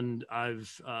 and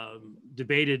I've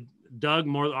debated Doug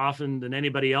more often than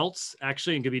anybody else,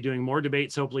 actually, and could be doing more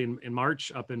debates hopefully in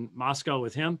March up in Moscow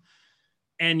with him.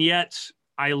 And yet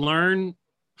I learn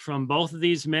from both of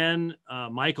these men,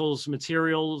 Michael's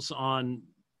materials on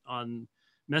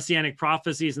messianic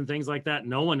prophecies and things like that.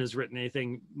 No one has written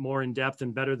anything more in depth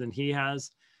and better than he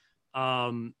has.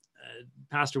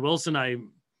 Pastor Wilson, I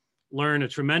learn a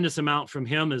tremendous amount from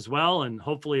him as well. And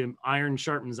hopefully iron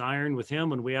sharpens iron with him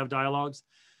when we have dialogues.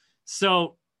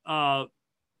 So I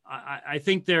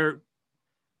think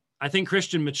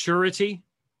Christian maturity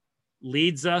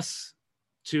leads us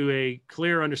to a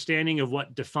clear understanding of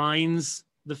what defines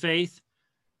the faith,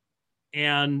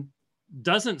 and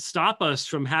doesn't stop us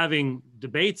from having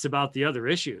debates about the other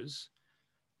issues.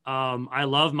 I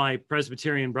love my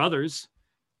Presbyterian brothers,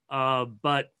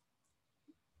 but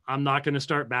I'm not going to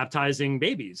start baptizing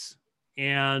babies.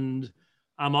 And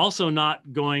I'm also not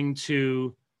going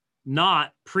to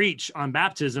not preach on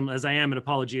baptism as I am at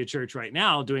Apologia Church right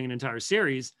now, doing an entire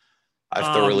series.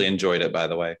 I've thoroughly enjoyed it, by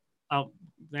the way. Oh,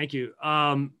 thank you.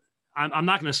 I'm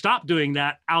not going to stop doing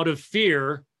that out of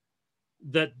fear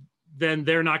that then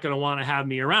they're not going to want to have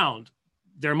me around.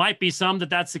 There might be some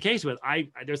that's the case with.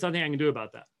 There's nothing I can do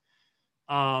about that.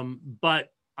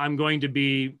 But I'm going to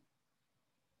be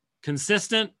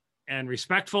consistent and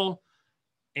respectful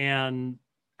and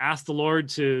ask the Lord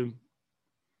to,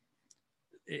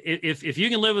 if you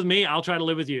can live with me, I'll try to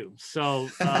live with you. So,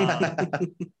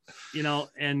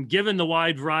 and given the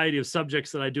wide variety of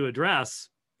subjects that I do address,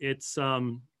 it's a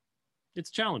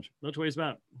challenge. No two ways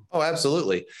about it. Oh,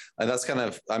 absolutely. And that's kind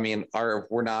of,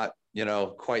 we're not,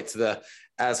 quite to the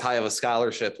as high of a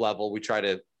scholarship level. We try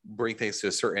to bring things to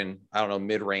a certain,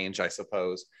 mid-range, I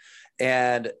suppose.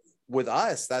 And with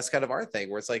us, that's kind of our thing,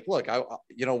 where it's like, look,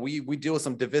 we deal with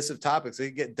some divisive topics.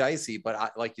 They get dicey,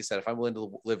 but like you said, if I'm willing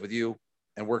to live with you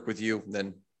and work with you,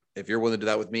 then if you're willing to do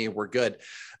that with me, we're good.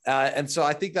 And so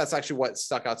I think that's actually what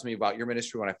stuck out to me about your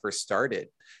ministry when I first started.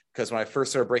 Because when I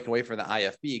first started breaking away from the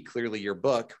IFB, clearly your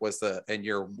book and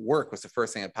your work was the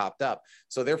first thing that popped up.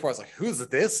 So therefore I was like, who's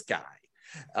this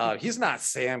guy? He's not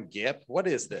Sam Gipp. What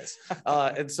is this?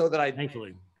 And so that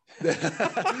thankfully.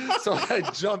 So I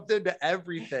jumped into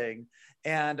everything.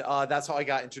 And that's how I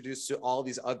got introduced to all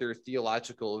these other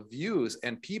theological views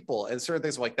and people and certain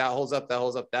things like that holds up,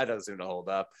 that doesn't hold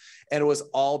up. And it was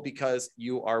all because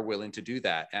you are willing to do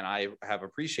that. And I have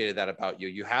appreciated that about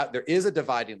you. There is a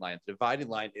dividing line. The dividing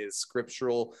line is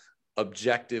scriptural,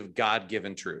 objective,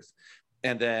 God-given truth.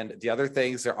 And then the other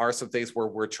things, there are some things where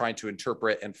we're trying to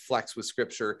interpret and flex with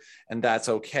scripture. And that's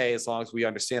okay, as long as we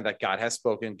understand that God has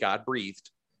spoken, God breathed,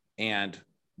 and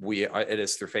it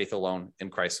is through faith alone in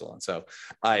Christ alone. So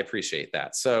I appreciate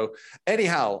that. So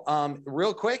anyhow,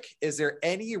 real quick, is there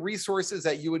any resources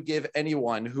that you would give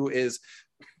anyone who is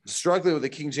struggling with the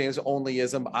King James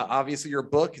Onlyism? Obviously your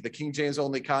book, The King James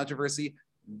Only Controversy,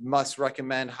 must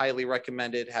recommend, highly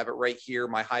recommended. Have it right here,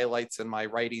 my highlights and my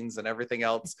writings and everything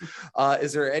else.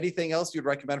 Is there anything else you'd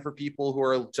recommend for people who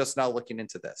are just now looking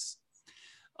into this?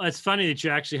 It's funny that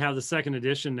you actually have the second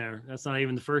edition there. That's not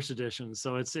even the first edition.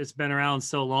 So it's been around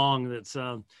so long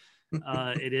that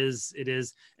it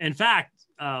is. In fact,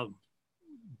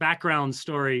 background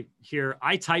story here,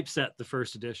 I typeset the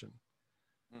first edition.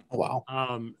 Oh,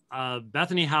 wow.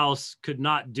 Bethany House could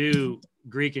not do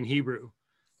Greek and Hebrew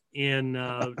in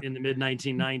the mid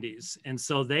 1990s. And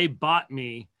so they bought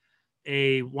me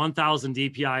a 1000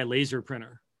 DPI laser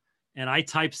printer. And I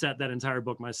typeset that entire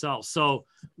book myself. So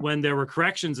when there were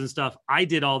corrections and stuff, I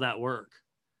did all that work.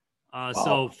 Wow.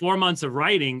 So 4 months of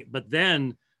writing, but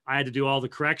then I had to do all the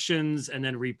corrections and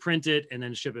then reprint it and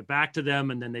then ship it back to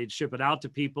them. And then they'd ship it out to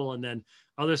people. And then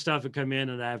other stuff would come in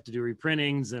and I have to do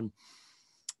reprintings. And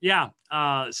yeah,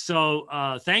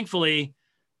 so thankfully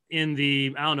in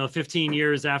the, I don't know, 15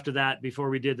 years after that, before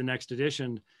we did the next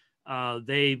edition,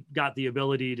 they got the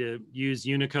ability to use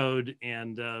Unicode,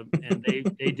 and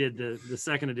they did the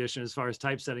second edition as far as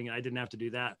typesetting. I didn't have to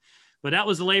do that, but that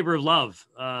was a labor of love.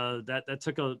 That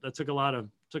took a lot of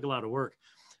work.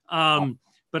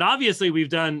 But obviously we've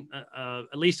done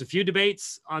at least a few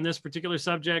debates on this particular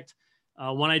subject.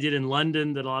 One I did in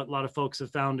London that a lot of folks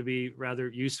have found to be rather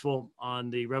useful on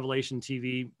the Revelation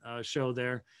TV show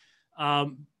there.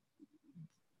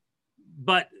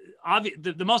 But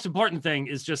the most important thing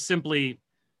is just simply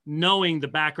knowing the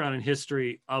background and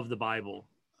history of the Bible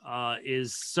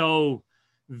is so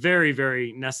very,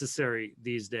 very necessary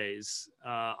these days.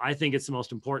 I think it's the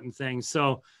most important thing.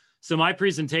 So my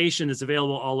presentation is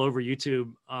available all over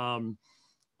YouTube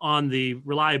on the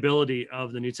reliability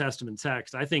of the New Testament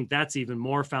text. I think that's even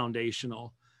more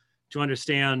foundational to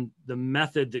understand the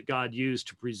method that God used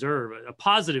to preserve a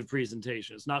positive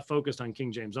presentation. It's not focused on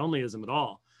King James Onlyism at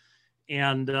all.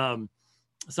 And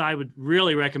so I would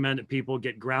really recommend that people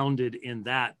get grounded in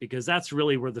that, because that's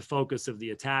really where the focus of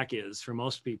the attack is for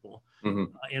most people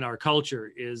in our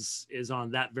culture is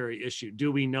on that very issue.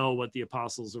 Do we know what the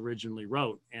apostles originally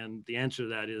wrote? And the answer to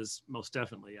that is most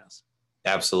definitely yes.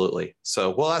 Absolutely.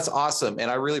 So, well, that's awesome. And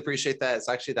I really appreciate that. It's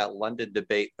actually that London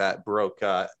debate that broke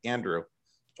Andrew.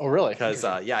 Oh, really? Because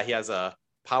he has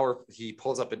he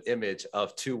pulls up an image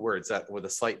of two words that with a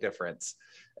slight difference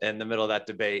in the middle of that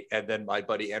debate. And then my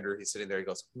buddy Andrew, he's sitting there, he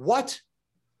goes, "What?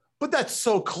 But that's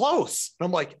so close." And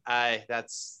I'm like,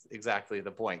 that's exactly the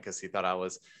point, because he thought I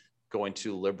was going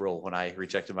too liberal when I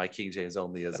rejected my King James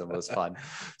Onlyism. It was fun.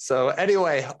 So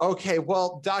anyway, okay.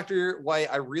 Well, Dr.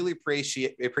 White, I really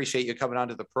appreciate you coming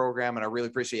onto the program, and I really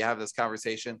appreciate you having this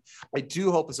conversation. I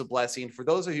do hope it's a blessing. For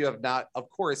those of you who have not, of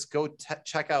course, go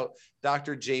check out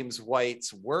Dr. James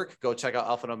White's work. Go check out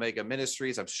Alpha and Omega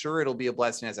Ministries. I'm sure it'll be a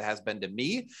blessing, as it has been to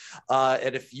me.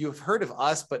 And if you've heard of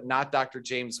us, but not Dr.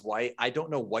 James White, I don't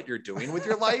know what you're doing with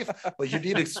your life, but you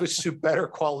need to switch to better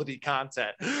quality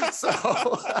content. So,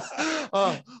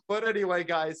 but anyway,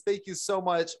 guys, thank you so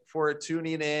much for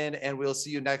tuning in, and we'll see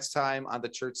you next time on the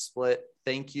Church Split.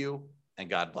 Thank you, and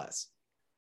God bless.